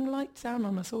beaming lights down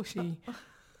on us, or she.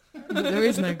 But there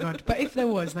is no God. But if there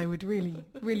was, they would really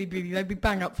they'd be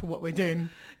bang up for what we're doing.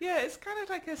 Yeah, it's kind of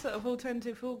like a sort of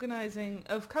alternative organising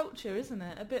of culture, isn't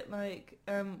it? A bit like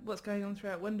what's going on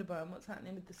throughout Wunderbar and what's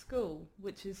happening with the school,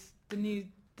 which is the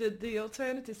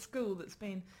alternative school that's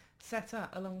been set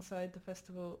up alongside the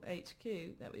festival HQ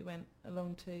that we went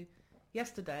along to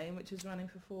yesterday, and which is running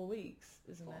for 4 weeks,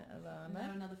 isn't it, Alana?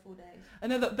 No, another 4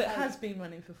 days. But has been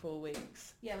running for 4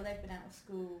 weeks. Yeah, well, they've been out of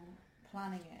school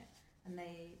planning it, and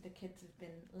the kids have been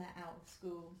let out of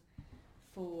school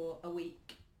for a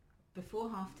week before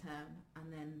half term,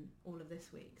 and then all of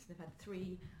this week. So they've had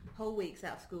 3 whole weeks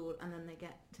out of school, and then they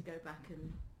get to go back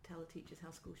and tell the teachers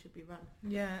how school should be run.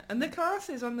 Yeah, and the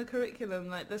classes on the curriculum,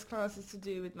 like there's classes to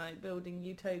do with like building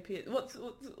utopia.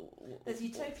 There's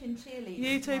utopian cheerleading.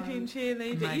 Utopian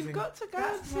cheerleading. Amazing. You've got to go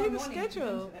and see the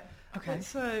schedule. Okay.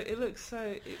 It looks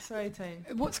so exciting.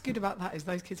 What's good about that is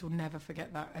those kids will never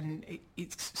forget that, and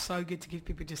it's so good to give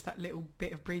people just that little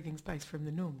bit of breathing space from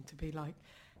the norm to be like,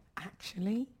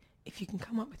 actually, if you can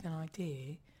come up with an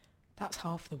idea, that's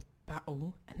half the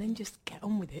battle, and then just get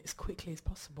on with it as quickly as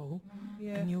possible,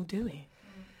 and you'll do it.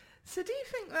 So do you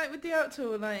think, like, with the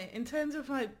outdoor, like, in terms of,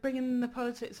 like, bringing the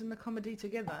politics and the comedy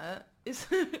together,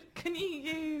 can you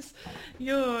use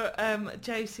your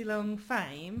Josie Long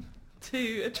fame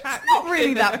to attract... It's not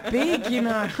really that big, you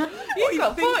know. You've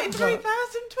got 43,000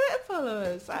 Twitter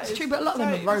followers. That's true, but a lot of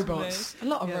them are robots. A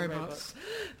lot of robots.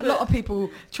 A lot of people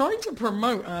trying to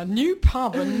promote a new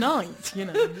pub at night, you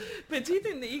know. But do you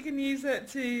think that you can use that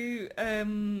to,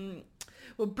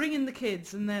 bring in the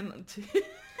kids and then to...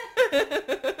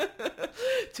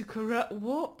 to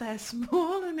warp their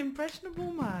small and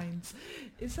impressionable minds?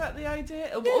 Is that the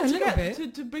idea? Or Yeah, a little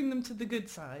bit. To bring them to the good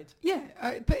side? Yeah,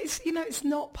 but it's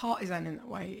not partisan in that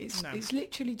way. It's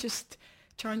literally just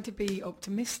trying to be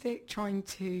optimistic, trying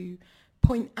to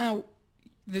point out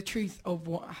the truth of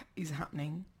what is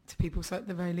happening to people, so at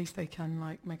the very least they can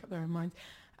like make up their own minds,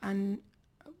 and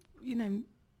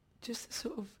just to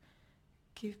sort of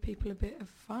give people a bit of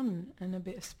fun and a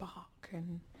bit of spark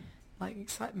and like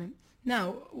excitement.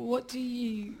 Now, what do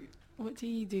you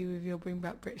do with your Bring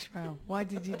Back British Rail? Why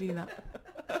did you do that?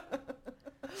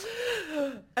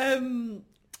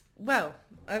 Well,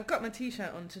 I've got my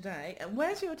T-shirt on today. And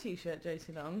where's your T-shirt,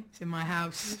 Josie Long? It's in my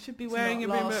house. You should be wearing your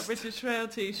Bring Back British Rail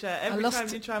T-shirt every time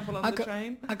you travel on the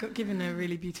train. I got given a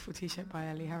really beautiful T-shirt by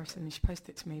Ellie Harrison, and she posted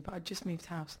it to me. But I just moved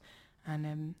house,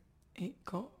 and it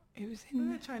was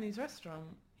in a Chinese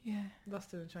restaurant. Yeah.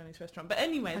 Lost in a Chinese restaurant. But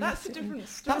anyway, that's a different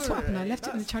story. That's what happened. I left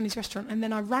it in the Chinese restaurant, and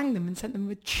then I rang them and sent them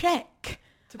a check.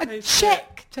 To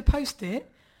post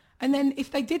it. And then if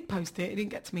they did post it, it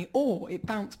didn't get to me, or it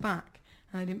bounced back,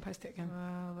 and I didn't post it again.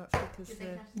 Wow, that's because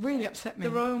really upset me.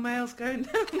 The Royal Mail's going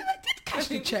down. I did cash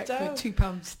the check for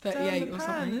 £2.38 or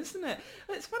something. Isn't it?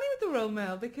 Well, it's funny with the Royal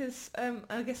Mail because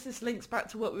I guess this links back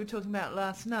to what we were talking about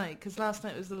last night, because last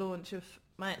night was the launch of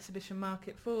my exhibition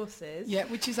Market Forces. Yeah,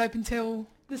 which is open till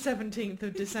the 17th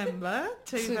of December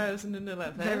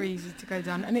 2011. Very easy to go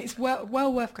down, and it's well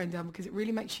worth going down because it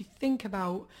really makes you think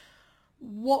about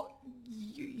what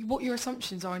your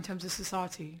assumptions are in terms of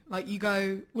society. Like you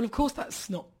go, well, of course that's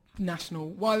not national.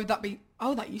 Why would that be?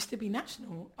 Oh, that used to be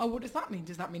national. Oh, what does that mean?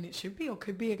 Does that mean it should be or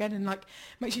could be again? And like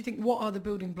makes you think, what are the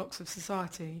building blocks of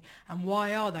society and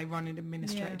why are they run and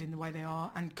administrated in the way they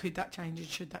are, and could that change and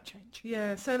should that change?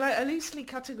 Yeah, so like I loosely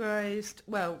categorised,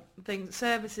 things,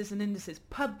 services and industries,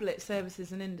 public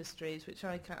services and industries, which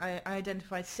I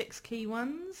identify 6 key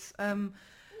ones.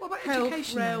 What about health,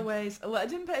 education? Railways. Well, I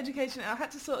didn't put education. I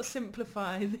had to sort of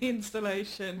simplify the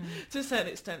installation to a certain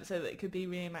extent so that it could be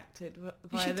reenacted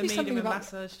via the medium of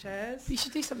massage chairs. You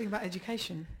should do something about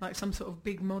education, like some sort of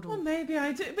big model. Well, maybe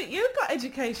I do, but you've got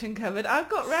education covered. I've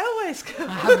got railways covered.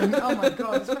 I haven't. Oh my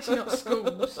God, especially not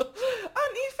schools.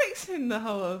 Aren't you fixing the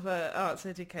whole of arts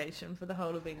education for the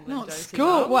whole of England? Not Josie school.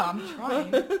 Long? Well, I'm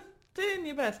trying. Doing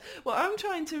your best. Well, I'm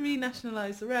trying to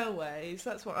renationalise the railways.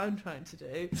 That's what I'm trying to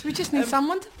do. So we just need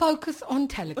someone to focus on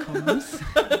telecoms.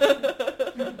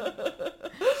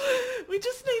 We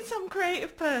just need some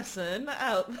creative person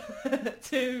out there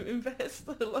to invest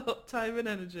a lot of time and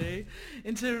energy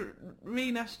into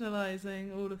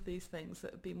renationalising all of these things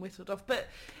that have been whittled off. But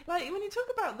like when you talk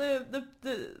about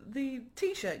the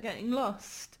T-shirt getting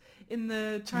lost in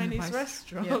the Chinese post.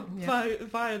 restaurant Yeah.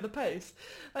 via the post.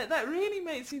 Like, that really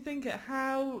makes you think at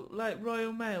how, like,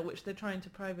 Royal Mail, which they're trying to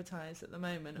privatise at the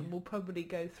moment and will probably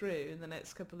go through in the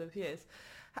next couple of years.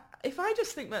 If I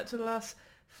just think back to the last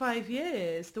 5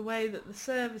 years, the way that the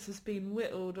service has been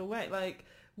whittled away, like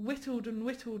whittled and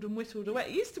whittled and whittled away.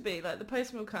 It used to be like the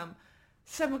postman would come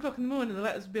 7 o'clock in the morning, the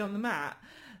letters would be on the mat.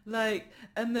 Like,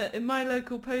 and that in my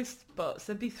local post box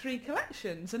there'd be 3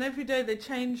 collections, and every day they'd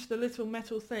change the little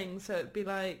metal thing, so it'd be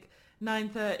like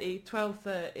 9:30,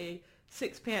 12:30,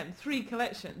 6 p.m, 3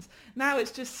 collections. Now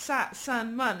it's just Sat,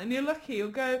 Sun, Mun, and you're lucky you'll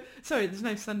go, sorry, there's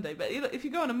no Sunday, but if you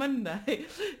go on a Monday,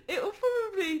 it'll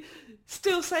probably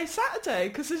still say Saturday,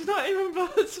 because there's not even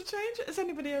bothered to change it. Has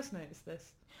anybody else noticed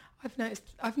this? I've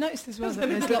noticed as well that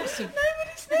there's lots of...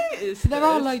 Nobody's noticed There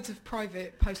are this. loads of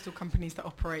private postal companies that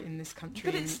operate in this country.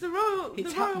 But it's the Royal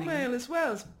happening. Mail as well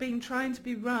has been trying to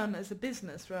be run as a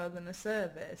business rather than a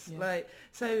service. Yeah. Like,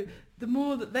 so the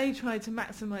more that they try to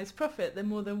maximise profit, the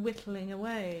more they're whittling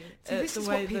away See, at this the is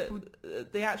way what people-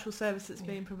 that the actual service that's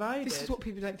being provided. This is what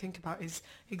people don't think about, is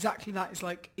exactly that. Is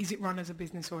like, is it run as a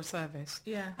business or a service?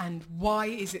 Yeah. And why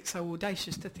is it so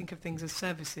audacious to think of things as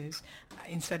services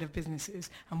instead of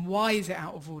businesses? And why is it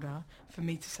out of order for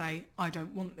me to say, I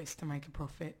don't want this to make a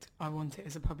profit, I want it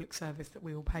as a public service that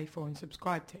we all pay for and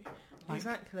subscribe to? Like,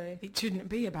 Exactly. it shouldn't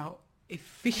be about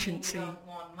efficiency. You don't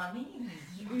want money.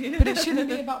 But it shouldn't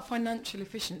be about financial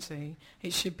efficiency.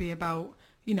 It should be about,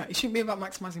 it shouldn't be about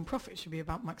maximising profit. It should be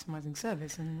about maximising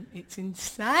service. And it's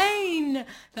insane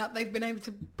that they've been able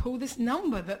to pull this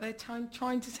number that they're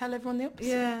trying to tell everyone the opposite.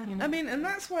 Yeah, you know? I mean, and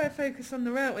that's why I focus on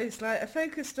the railways. Like, I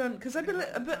focused on, because I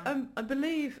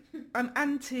believe I'm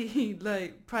anti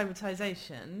like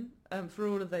privatisation for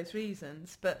all of those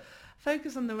reasons, but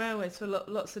focus on the railways for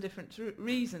lots of different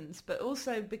reasons, but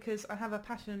also because I have a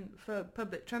passion for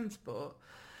public transport.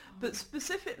 But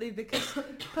specifically because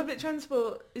public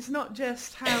transport is not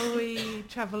just how we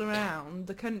travel around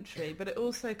the country, but it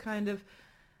also kind of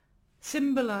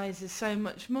symbolises so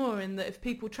much more, in that if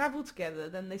people travel together,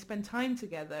 then they spend time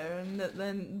together, and that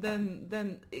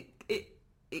then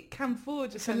it can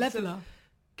forge It's a a sense of leveller.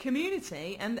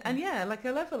 community and yeah, like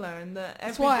a leveller, and that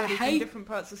That's why I everybody from hate- different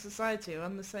parts of society are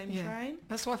on the same train.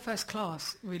 That's why first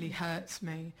class really hurts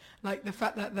me. Like the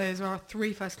fact that there are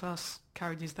 3 first class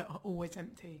carriages that are always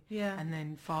empty. Yeah. And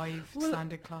then 5 Well,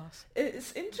 standard class.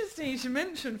 It's interesting you should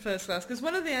mention first class, because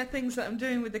one of the things that I'm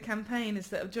doing with the campaign is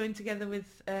that I've joined together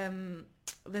with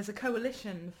there's a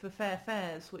coalition for fair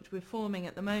fares which we're forming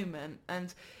at the moment,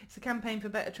 and it's a campaign for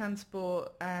better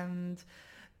transport, and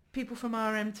people from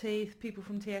RMT, people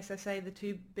from TSSA, the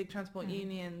 2 big transport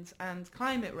unions, and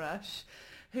Climate Rush,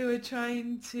 who are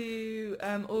trying to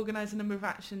organise a number of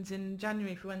actions in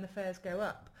January for when the fares go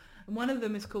up. And one of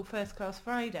them is called First Class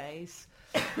Fridays.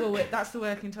 Well, that's the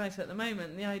working title at the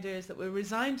moment. The idea is that we're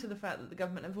resigned to the fact that the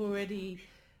government have already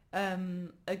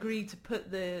agreed to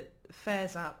put the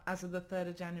fares up as of the 3rd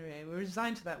of January. We're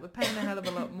resigned to that. We're paying a hell of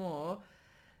a lot more.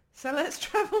 So let's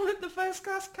travel with the first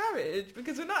class carriage,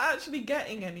 because we're not actually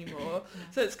getting any more.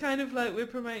 So it's kind of like we're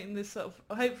promoting this sort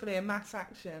of, hopefully, a mass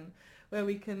action where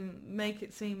we can make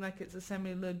it seem like it's a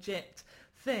semi-legit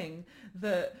thing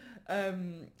that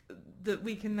that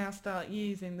we can now start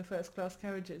using the first class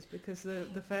carriages, because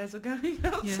the fares are going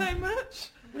up so much.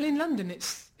 Well, in London,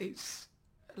 it's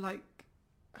like,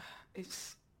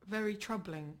 it's very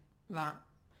troubling that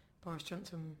Boris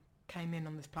Johnson came in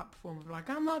on this platform of like,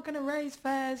 I'm not going to raise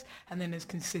fares, and then has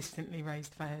consistently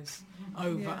raised fares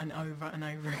over and over and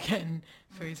over again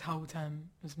for his whole term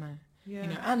as mayor.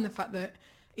 Yeah. And the fact that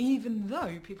even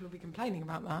though people will be complaining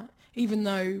about that, even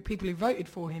though people who voted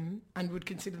for him and would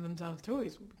consider themselves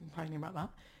Tories will be complaining about that,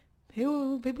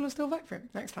 people will still vote for him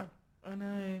next time. I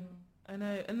know,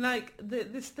 and like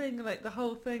this thing, like the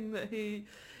whole thing that he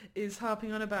is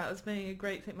harping on about as being a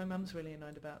great thing. My mum's really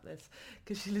annoyed about this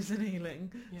because she lives in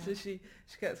Ealing, so she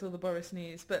gets all the Boris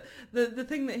news. But the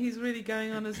thing that he's really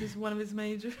going on as one of his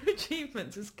major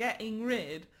achievements is getting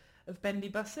rid of bendy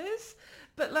buses.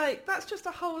 But like, that's just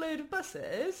a whole load of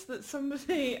buses that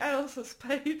somebody else has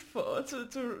paid for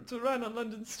to run on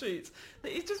London streets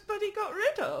that he's just bloody got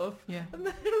rid of. Yeah. And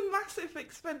they're massive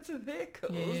expensive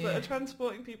vehicles that are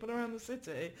transporting people around the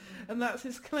city. And that's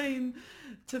his claim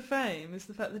to fame, is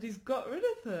the fact that he's got rid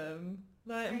of them.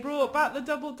 Like, and brought back the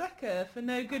double-decker for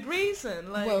no good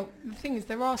reason. Like, Well, the thing is,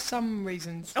 there are some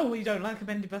reasons. oh, you don't like a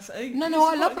bendy bus? No,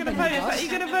 I love a bendy bus. Are you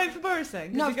going to vote for Boris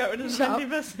then? No, Because he got rid of the shut bendy up.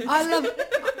 buses.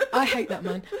 I hate that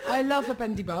man. I love a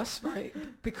bendy bus, right?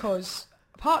 Because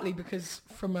partly because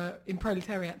in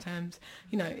proletariat terms,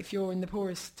 if you're in the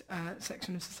poorest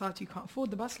section of society, you can't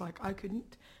afford the bus, like I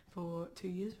couldn't for 2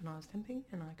 years when I was temping,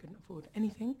 and I couldn't afford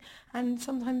anything. And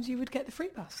sometimes you would get the free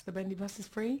bus. The bendy bus is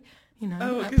free,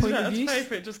 Oh, at because point you of have to use. pay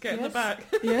for it, just get in the back.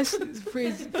 Yes, it's free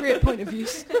at point of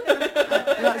use.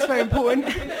 That's very important.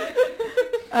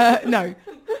 No.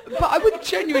 But I would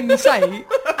genuinely say,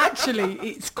 actually,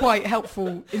 it's quite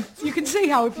helpful. You can see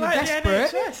how if you're Like the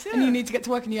desperate NHS, yeah. and you need to get to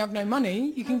work and you have no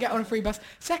money, you can get on a free bus.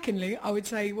 Secondly, I would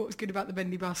say what was good about the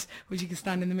bendy bus was you could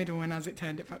stand in the middle, and as it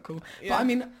turned, it felt cool. Yeah. But I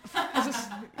mean,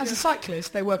 as a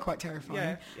cyclist, they were quite terrifying.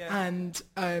 Yeah, yeah. And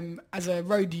as a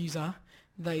road user,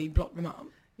 they blocked them up.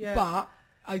 Yeah. But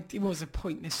it was a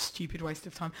pointless, stupid waste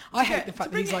of time. I hate the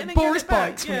fact that bring he's it in like, and get Boris it back,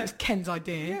 Bikes, when yeah. it was Ken's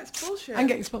idea. Yeah, it's bullshit. And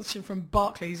getting sponsorship from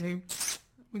Barclays, who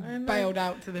we I know. bailed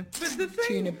out to the But the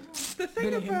tune thing, of the thing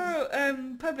billions.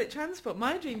 about public transport,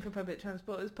 my dream for public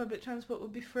transport is public transport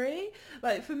would be free.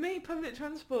 Like for me, public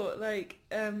transport,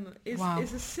 is Wow.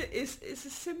 is a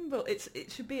symbol.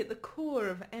 It should be at the core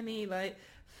of any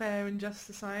fair and just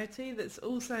society that's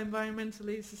also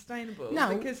environmentally sustainable.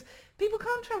 Now- because people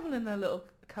can't travel in their little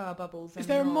car bubbles. Is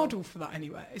there a anymore. model for that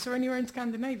anywhere? Is there anywhere in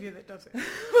Scandinavia that does it?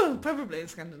 Well, probably in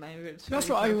Scandinavia. It's That's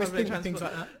free what I for always public think of things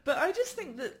transport. like that. But I just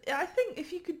think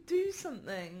if you could do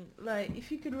something,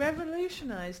 if you could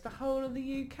revolutionise the whole of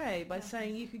the UK by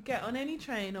saying you could get on any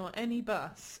train or any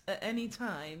bus at any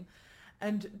time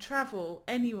and travel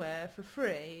anywhere for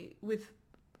free with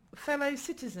fellow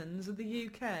citizens of the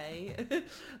UK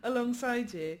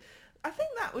alongside you, I think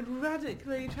that would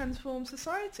radically transform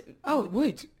society. Oh, it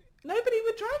would. Nobody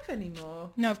would drive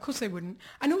anymore. No, of course they wouldn't.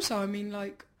 And also, I mean,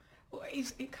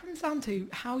 it comes down to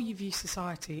how you view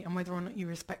society and whether or not you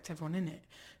respect everyone in it.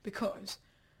 Because,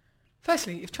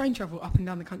 firstly, if train travel up and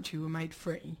down the country were made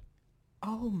free,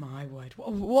 oh my word,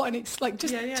 what an just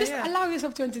Yeah. allow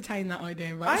yourself to entertain that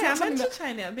idea, right? I It's not am something that-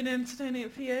 entertaining it. I've been entertaining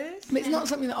it for years. But it's not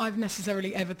something that I've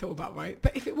necessarily ever thought about, right?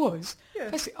 But if it was,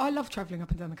 Yeah. firstly, I love travelling up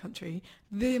and down the country.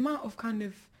 The amount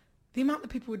that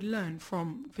people would learn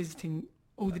from visiting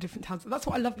all the different towns. That's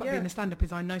what I love about Yeah. being a stand-up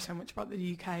is I know so much about the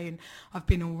UK and I've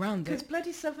been all around Because it.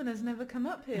 bloody Southerners never come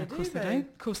up here, Yeah, of do course they? they don't.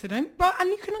 Of course they don't. And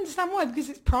you can understand why, because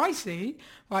it's pricey,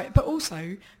 right? But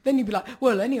also, then you'd be like,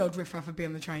 well, any old riffraff would be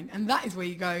on the train. And that is where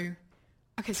you go,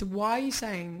 okay, so why are you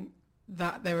saying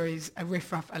that there is a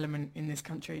riffraff element in this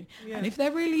country? Yeah. And if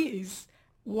there really is,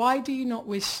 why do you not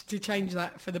wish to change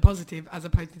that for the positive as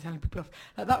opposed to telling people off?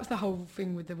 That was the whole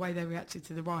thing with the way they reacted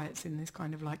to the riots in this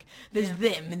kind of there's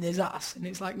them and there's us. And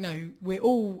it's like, no, we're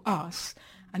all us.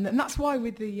 And that's why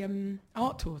with the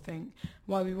art tour thing,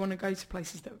 why we want to go to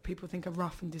places that people think are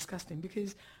rough and disgusting,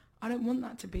 because I don't want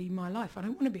that to be my life. I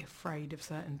don't want to be afraid of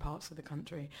certain parts of the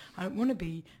country. I don't want to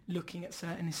be looking at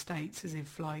certain estates as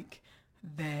if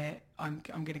I'm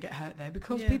going to get hurt there,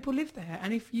 because Yeah. people live there,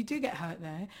 and if you do get hurt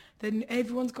there, then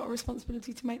everyone's got a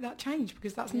responsibility to make that change,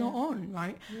 because that's not on,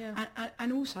 right? Yeah.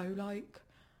 And also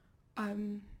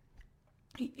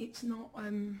it's not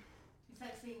It's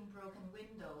like seeing broken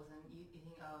windows and you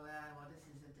think, oh, well, this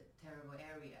is a terrible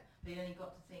area. But then you've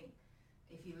got to think,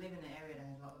 if you live in an area that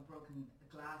has a lot of broken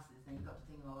glasses, then you've got to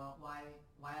think, well, why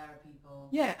are people...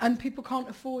 Yeah, and people can't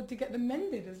afford to get them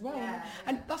mended as well. Yeah,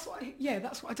 And yeah.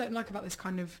 that's what I don't like about this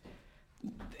kind of,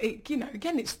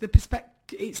 again, it's the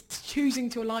perspective, it's choosing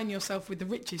to align yourself with the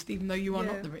richest, even though you are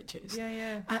Yeah. not the richest.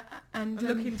 Yeah. And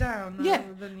Looking down yeah.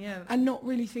 rather than, and not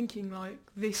really thinking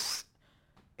this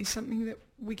is something that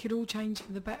we could all change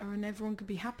for the better and everyone could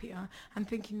be happier, and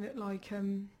thinking that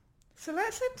So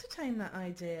let's entertain that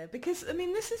idea, because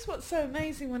this is what's so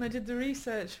amazing. When I did the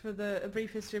research for A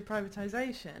Brief History of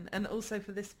Privatisation, and also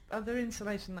for this other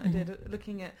installation that I did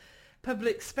looking at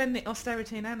public spending,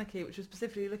 austerity and anarchy, which was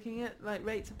specifically looking at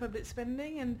rates of public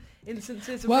spending and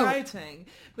instances of rioting.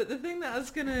 But the thing that I was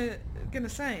gonna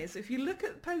say is, if you look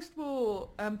at post-war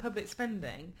public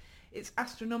spending, it's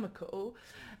astronomical,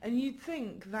 and you'd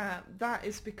think that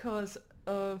is because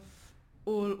of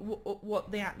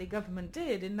what the Attlee government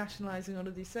did in nationalising all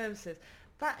of these services.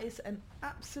 That is an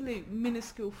absolute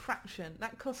minuscule fraction.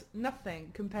 That costs nothing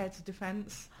compared to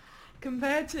defence.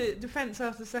 Compared to defence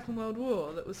after the Second World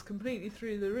War, that was completely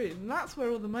through the roof. And that's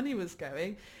where all the money was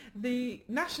going. The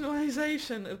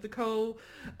nationalisation of the coal,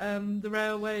 the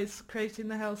railways, creating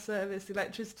the health service, the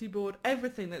electricity board,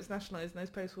 everything that's nationalised in those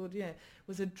post-war years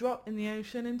was a drop in the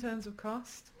ocean in terms of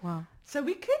cost. wow. So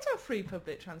we could have free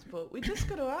public transport. We just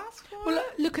got to ask for Well,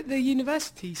 it. look at the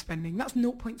university spending. That's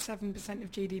 0.7%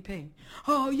 of GDP.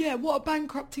 Oh yeah, what a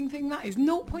bankrupting thing that is.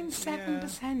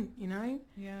 0.7%, you know?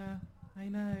 Yeah, I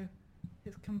know.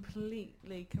 is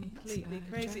completely It's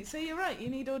crazy. joke. So you're right, you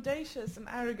need audacious and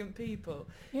arrogant people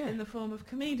Yeah. in the form of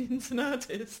comedians and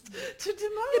artists to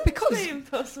demand because- the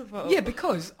impossible. Yeah,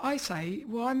 because I say,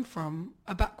 well, I'm from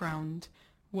a background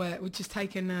where we've just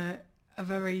taken a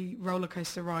very roller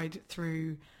coaster ride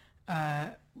through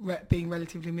being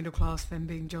relatively middle class, then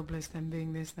being jobless, then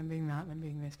being this, then being that, then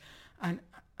being this, and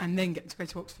then getting to go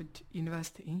to Oxford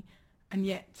University, and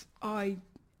yet I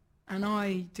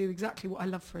do exactly what I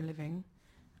love for a living,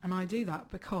 and I do that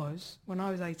because when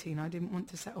I was 18 I didn't want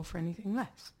to settle for anything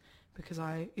less, because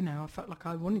I felt like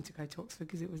I wanted to go to Oxford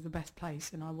because it was the best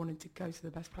place and I wanted to go to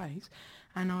the best place,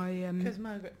 and Because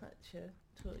Margaret Thatcher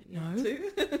taught you No.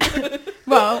 to.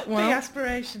 well Be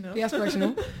aspirational. be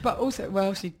aspirational, but also,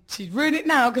 well, she'd ruined it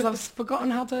now because I've forgotten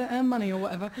how to earn money or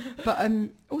whatever. But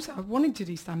also, I wanted to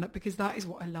do stand-up because that is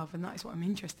what I love and that is what I'm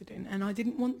interested in, and I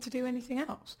didn't want to do anything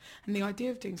else. And the idea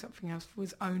of doing something else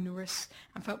was onerous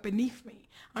and felt beneath me.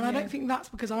 And I don't think that's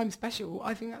because I'm special.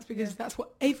 I think that's because that's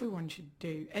what everyone should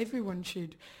do. Everyone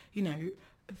should,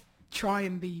 try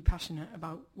and be passionate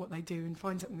about what they do and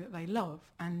find something that they love.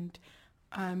 And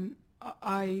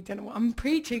I don't know what I'm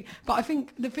preaching, but I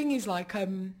think the thing is right,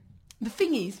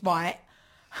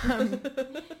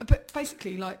 but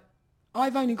basically, like,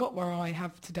 I've only got where I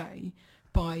have today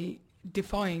by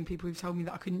defying people who've told me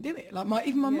that I couldn't do it. Like,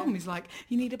 even my mum is like,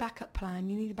 you need a backup plan,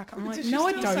 you need a backup. I'm like, Does she no,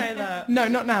 I still don't. say that? No,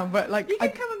 not now, but like, You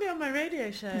can come and be on my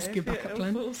radio show Just if give backup it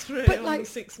plan. falls through But, on like-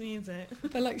 Six Music.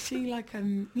 but like, she like,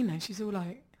 she's all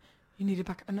like, you need a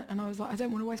backup, and I was like, I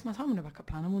don't want to waste my time on a backup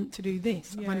plan. I want to do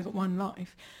this. I've Yeah. only got one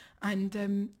life,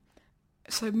 and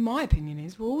so my opinion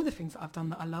is, well, all the things that I've done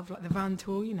that I love, like the van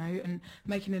tour, and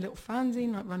making a little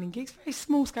fanzine, like running gigs, very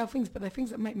small scale things, but they're things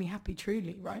that make me happy,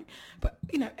 truly, right? But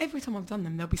every time I've done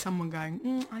them, there'll be someone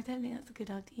going, I don't think that's a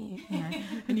good idea,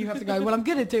 and you have to go, well, I'm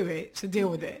going to do it, so deal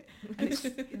with it. And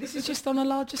this is just on a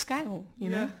larger scale, you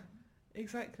know.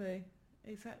 Exactly.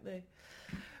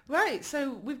 Right,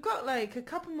 so we've got like a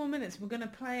couple more minutes. We're going to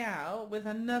play out with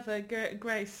another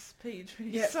Grace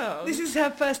Petrie song. This is her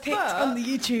first hit But- on the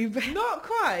YouTube. Not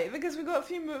quite, because we've got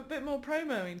a bit more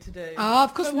promoing to do.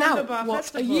 Of course. for Now, Wunderbar what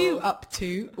Festival. are you up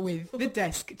to with the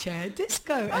desk chair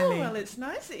disco, Oh, Ellie? well, it's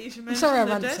nice that you should mention sorry I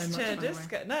the rant so desk much, chair by the way.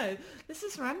 disco. No, this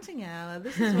is ranting hour.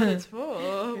 This is what it's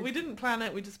for. We didn't plan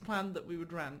it. We just planned that we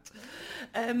would rant.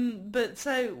 But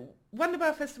so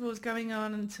Wunderbar Festival is going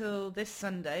on until this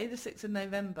Sunday, the 6th of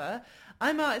November.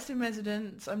 I'm artist in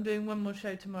residence. I'm doing one more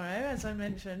show tomorrow, as I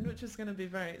mentioned, which is going to be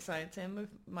very exciting with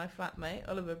my flatmate,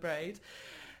 Oliver Braid.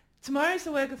 Tomorrow's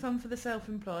the workathon for the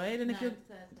self-employed, and if you're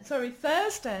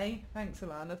Thursday. Thanks,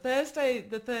 Alana. Thursday,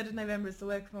 the 3rd of November, is the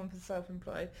workathon for the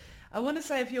self-employed. I want to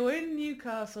say, if you're in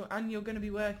Newcastle and you're going to be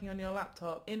working on your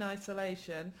laptop in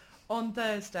isolation on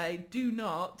Thursday, do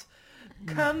not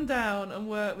come down and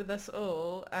work with us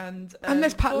all. And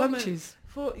there's packed form a- lunches.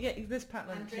 there's packed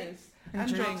lunches.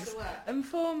 And drinks. After work. And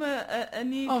form a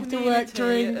new After community work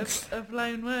drinks. of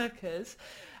lone workers.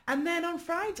 And then on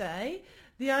Friday,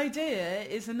 the idea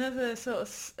is another sort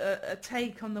of a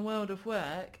take on the world of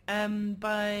work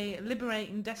by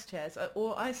liberating desk chairs,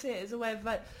 or I see it as a way of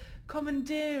like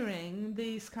commandeering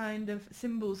these kind of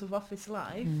symbols of office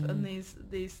life and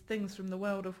these things from the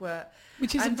world of work.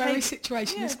 Which is a and very take-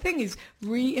 situationist yeah. thing, is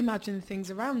reimagine the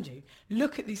things around you.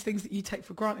 Look at these things that you take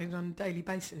for granted on a daily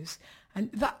basis. And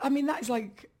that is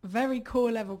like very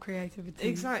core level creativity.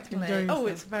 Exactly. Enjoying Oh,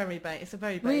 stuff. it's a very basic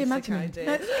Reimagining. idea.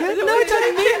 That's good. No, I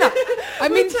don't mean that. I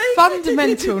mean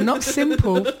fundamental, not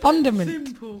simple.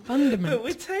 Fundamental. But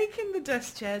we're taking the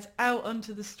desk chairs out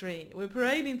onto the street. We're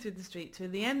parading through the street to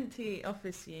the empty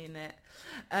office unit,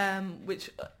 which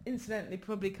incidentally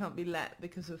probably can't be let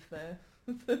because of the...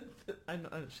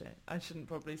 I shouldn't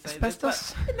probably say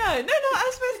Asbestos? this. But no, not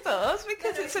asbestos,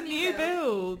 because it's a new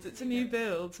build. It's a new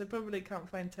build, so probably can't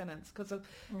find tenants because of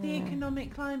the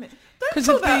economic climate. Because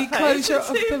Don't of pull the that face. closure It's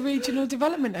of the evil. regional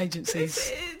development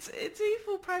agencies. It's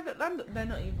evil private land. They're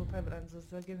not evil private landlords.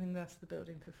 They're giving us the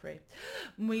building for free.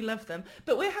 And we love them.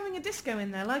 But we're having a disco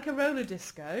in there, like a roller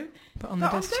disco, But on but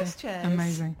the on desk desk chair. chairs.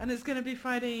 Amazing. And it's going to be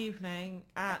Friday evening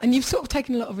at And you've sort of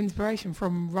taken a lot of inspiration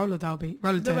from roller derby. the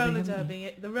roller haven't you?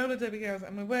 derby. The roller derby girls,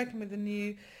 and we're working with the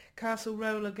new Castle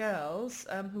Roller Girls,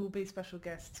 who will be special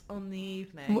guests on the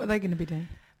evening. And what are they going to be doing?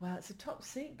 Well, it's a top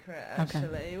secret, Okay.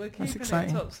 actually. We're That's keeping it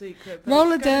exciting. top secret. but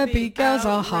Roller it's gonna derby be girls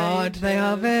are hard. They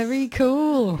are outrageous. very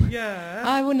cool. Yeah.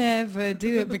 I will never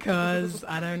do it because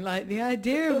I don't like the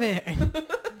idea of it.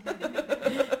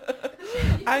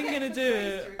 I'm going to do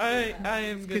it. I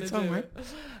am going to good song, do right? it.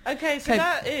 Okay, so Okay.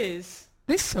 that is...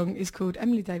 This song is called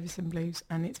Emily Davison Blues,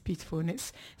 and it's beautiful, and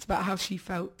it's about how she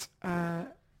felt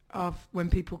of when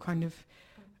people kind of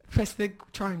press the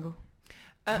triangle.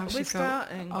 how she We're felt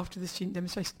starting. after the student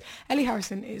demonstration. Ellie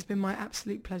Harrison, it's been my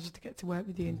absolute pleasure to get to work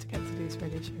with you and to get to do this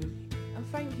radio show with you. And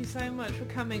thank you so much for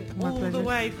coming My all pleasure. the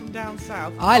way from down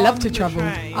south. I love on to the travel.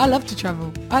 train. I love to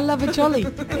travel. I love a jolly.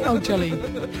 Any old jolly.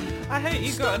 I hope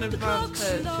you got an advance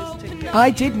purchase ticket. I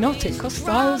did not. It cost.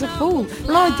 I was a fool.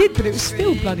 Well, I did, but it was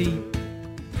still bloody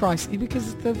pricey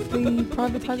because of the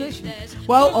privatisation.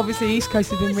 Well, obviously East Coast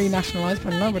has been renationalised,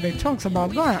 but nobody talks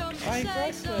about that.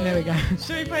 Exactly. There we go.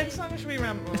 Should we play the song or should we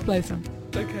ramble? Let's play some.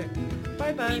 Okay.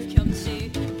 Bye-bye. We've come to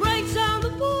break down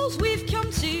the walls, we've come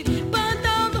to burn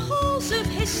down the halls of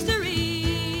history.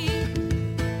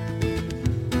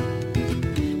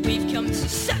 We've come to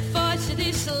set fire to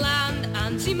this land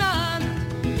and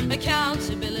demand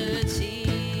accountability.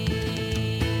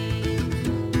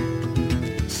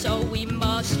 So we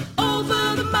marched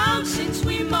over the mountains,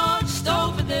 we marched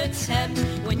over the Thames.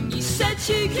 When you said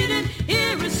you couldn't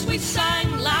hear us, we sang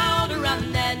louder.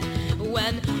 And then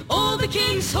when all the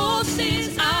king's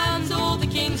horses and all the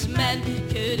king's men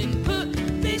couldn't put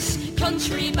this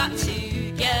country back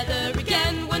together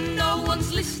again, when no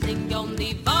one's listening,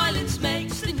 only violence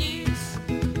makes the news,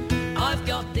 I've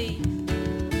got the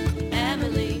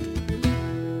Emily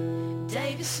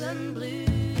Davison blues.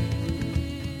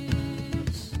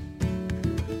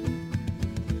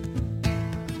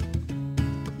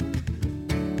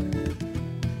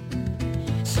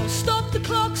 So stop the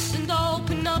clocks and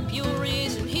open up your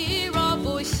ears and hear our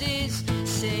voices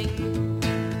sing.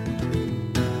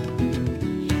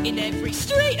 In every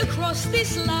street across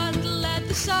this land, let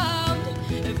the sound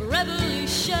of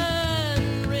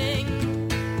revolution ring.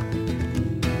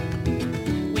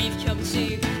 We've come to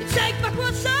take back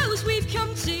what's ours, we've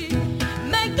come to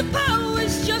make the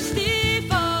powers justified.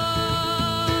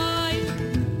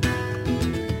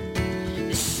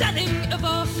 The selling of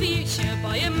our future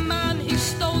by a man who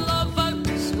stole our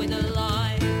votes with a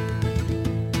lie.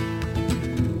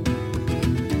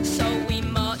 So we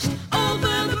marched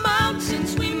over the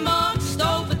mountains, we marched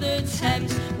over the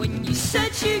Thames. When you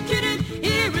said you couldn't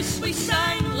hear us, we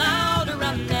sang louder.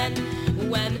 And then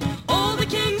when all the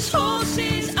king's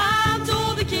horses and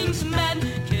all the king's men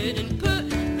couldn't put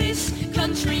this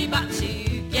country back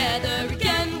together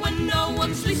again, when no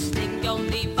one's listening,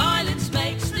 only violence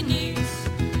makes the news,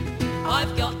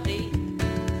 I've got the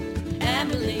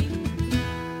Emily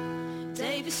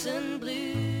Davison blues.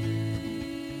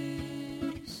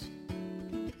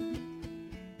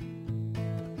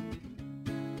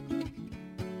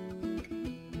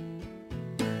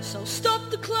 So stop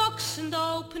the clocks and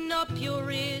open up your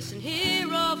ears and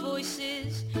hear our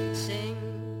voices sing.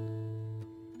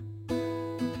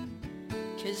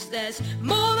 'Cause there's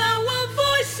more than one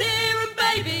voice here, and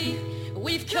baby,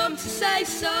 we've come to say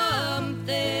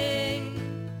something.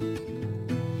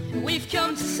 We've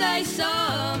come to say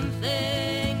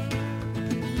something.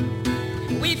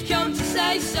 We've come to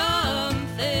say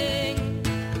something.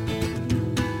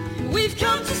 We've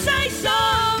come to say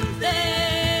something.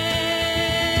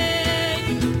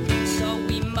 So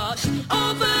we marched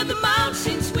over the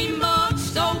mountains, we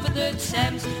marched over the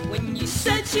Thames. When you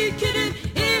said you couldn't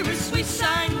hear us, we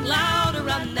sang louder.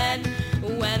 And then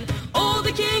when all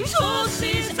the king's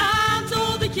horses and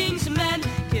all the king's men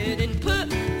couldn't put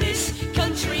this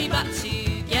country back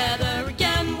together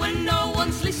again, when no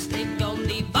one's listening,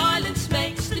 only violence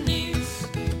makes the news,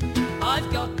 I've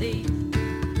got the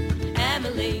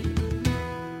Emily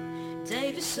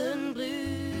Davison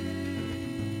blues.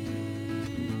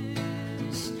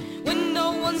 When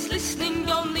no one's listening,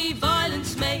 only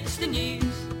violence makes the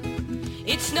news.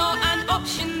 It's not an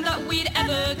option that we'd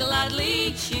ever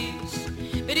gladly choose,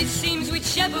 but it seems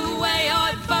whichever way I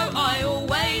vote, I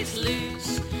always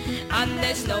lose. And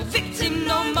there's no victim,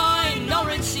 no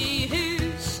minority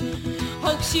whose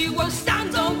hopes you won't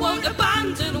stand on, won't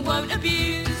abandon, won't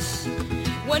abuse.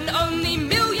 When only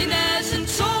millionaires and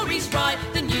Tories write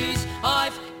the news,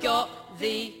 I've got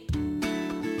the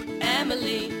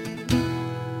Emily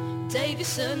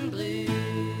Davison blues.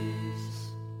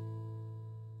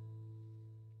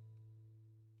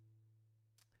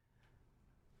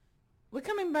 We're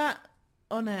coming back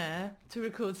on air to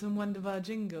record some Wunderbar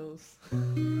jingles.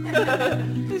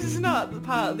 This is not the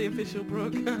part of the official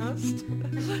broadcast.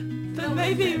 But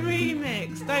maybe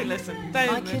remix. Don't listen. Don't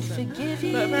I could listen. forgive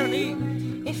you But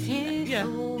apparently, if you yeah.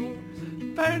 thought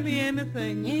apparently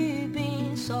anything. you've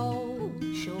been so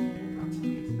sure.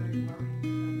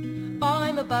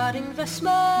 I'm a bad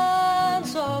investment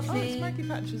of Oh, it's the Maggie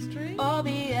Thatcher's dream.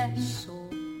 RBS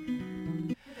sort.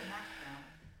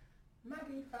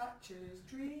 Maggie Thatcher's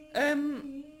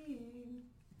dream.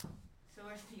 So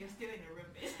you're still in the room,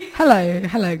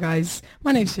 Hello guys.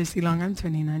 My name's Josie Long. I'm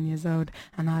 29 years old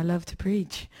and I love to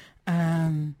preach.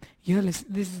 You're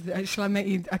listening. This is. Shall I make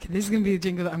you? Okay, this is going to be the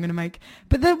jingle that I'm going to make.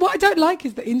 But what I don't like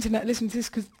is the internet listens to this,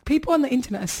 because people on the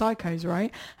internet are psychos,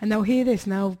 right? And they'll hear this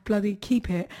and they'll bloody keep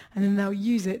it, and then they'll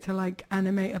use it to like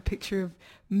animate a picture of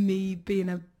me being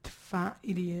a fat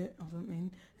idiot or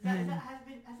something. Has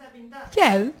that been done?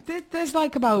 Yeah, there's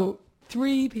like about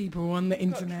 3 people on the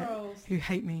internet trolls. who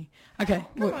hate me. Okay,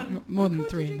 Come on, more than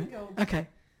record 3. your Isn't it? jingle. Okay,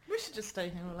 We should just stay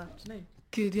here all afternoon.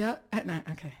 good. Yeah, no,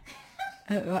 okay.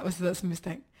 That's a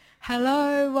mistake.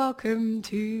 Hello, welcome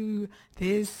to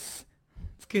this.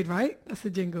 It's good, right? That's the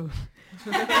jingle.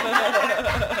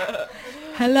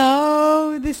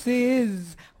 Hello, this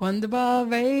is Wunderbar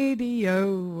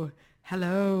Radio.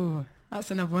 Hello.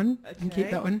 That's another one. You can keep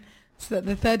Okay. that one. So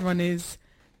the third one is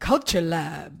Culture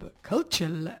Lab. Culture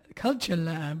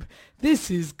Lab. This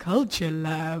is Culture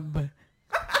Lab.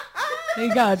 There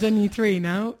you go. I've done you 3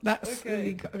 now. That's Okay.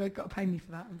 you got to pay me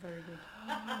for that. I'm very good.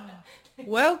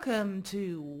 Welcome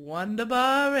to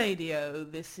Wunderbar Radio.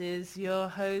 This is your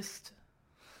host.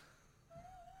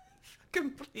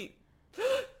 Complete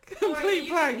blank. Are you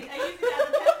using it as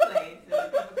a template? So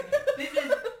people can- this is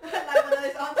like one of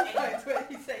those auntie notes where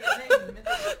you say your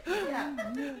name.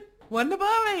 Yeah.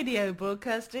 Wunderbar Radio,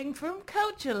 broadcasting from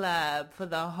Culture Lab for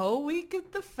the whole week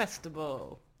of the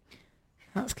festival.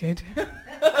 That's good.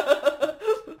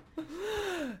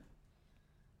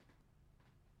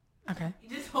 Okay. You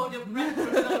just hold your breath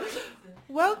for no reason.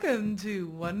 Welcome to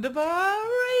Wunderbar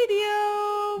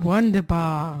Radio.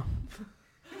 Wunderbar.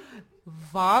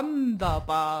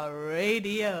 Wunderbar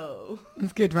Radio.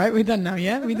 That's good, right? We're done now,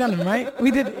 yeah? We done them, right?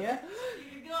 We did it, yeah?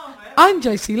 You can go on, man. I'm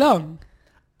Josie Long.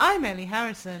 I'm Ellie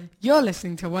Harrison. You're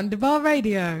listening to Wunderbar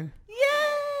Radio.